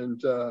it.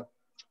 And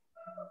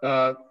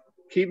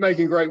keep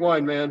making great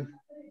wine, man.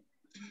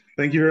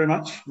 Thank you very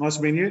much. Nice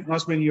meeting you.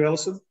 Nice meeting you,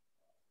 Allison.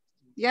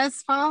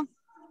 Yes, Paul.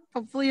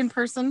 Hopefully in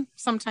person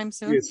sometime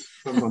soon. Yes,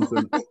 sometime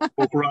soon.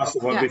 Well, for us,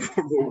 it won't be.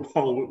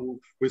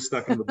 We're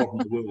stuck in the bottom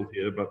of the world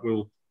here, but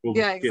we'll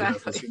exactly. Get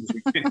out as soon as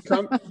we can.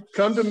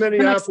 Come to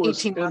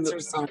Minneapolis.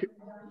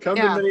 Come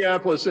to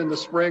Minneapolis in the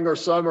spring or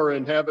summer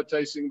and have a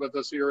tasting with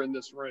us here in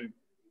this room.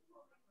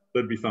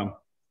 That'd be fun.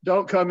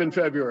 Don't come in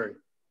February.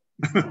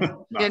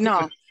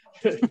 No.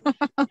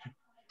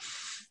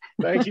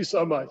 Thank you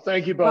so much.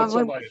 Thank you both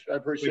so much. I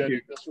appreciate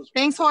it.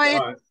 Thanks,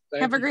 Hoyt.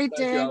 Have a great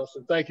day.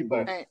 Allison. Thank you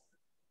both.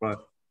 Bye.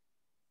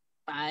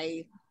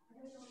 Bye.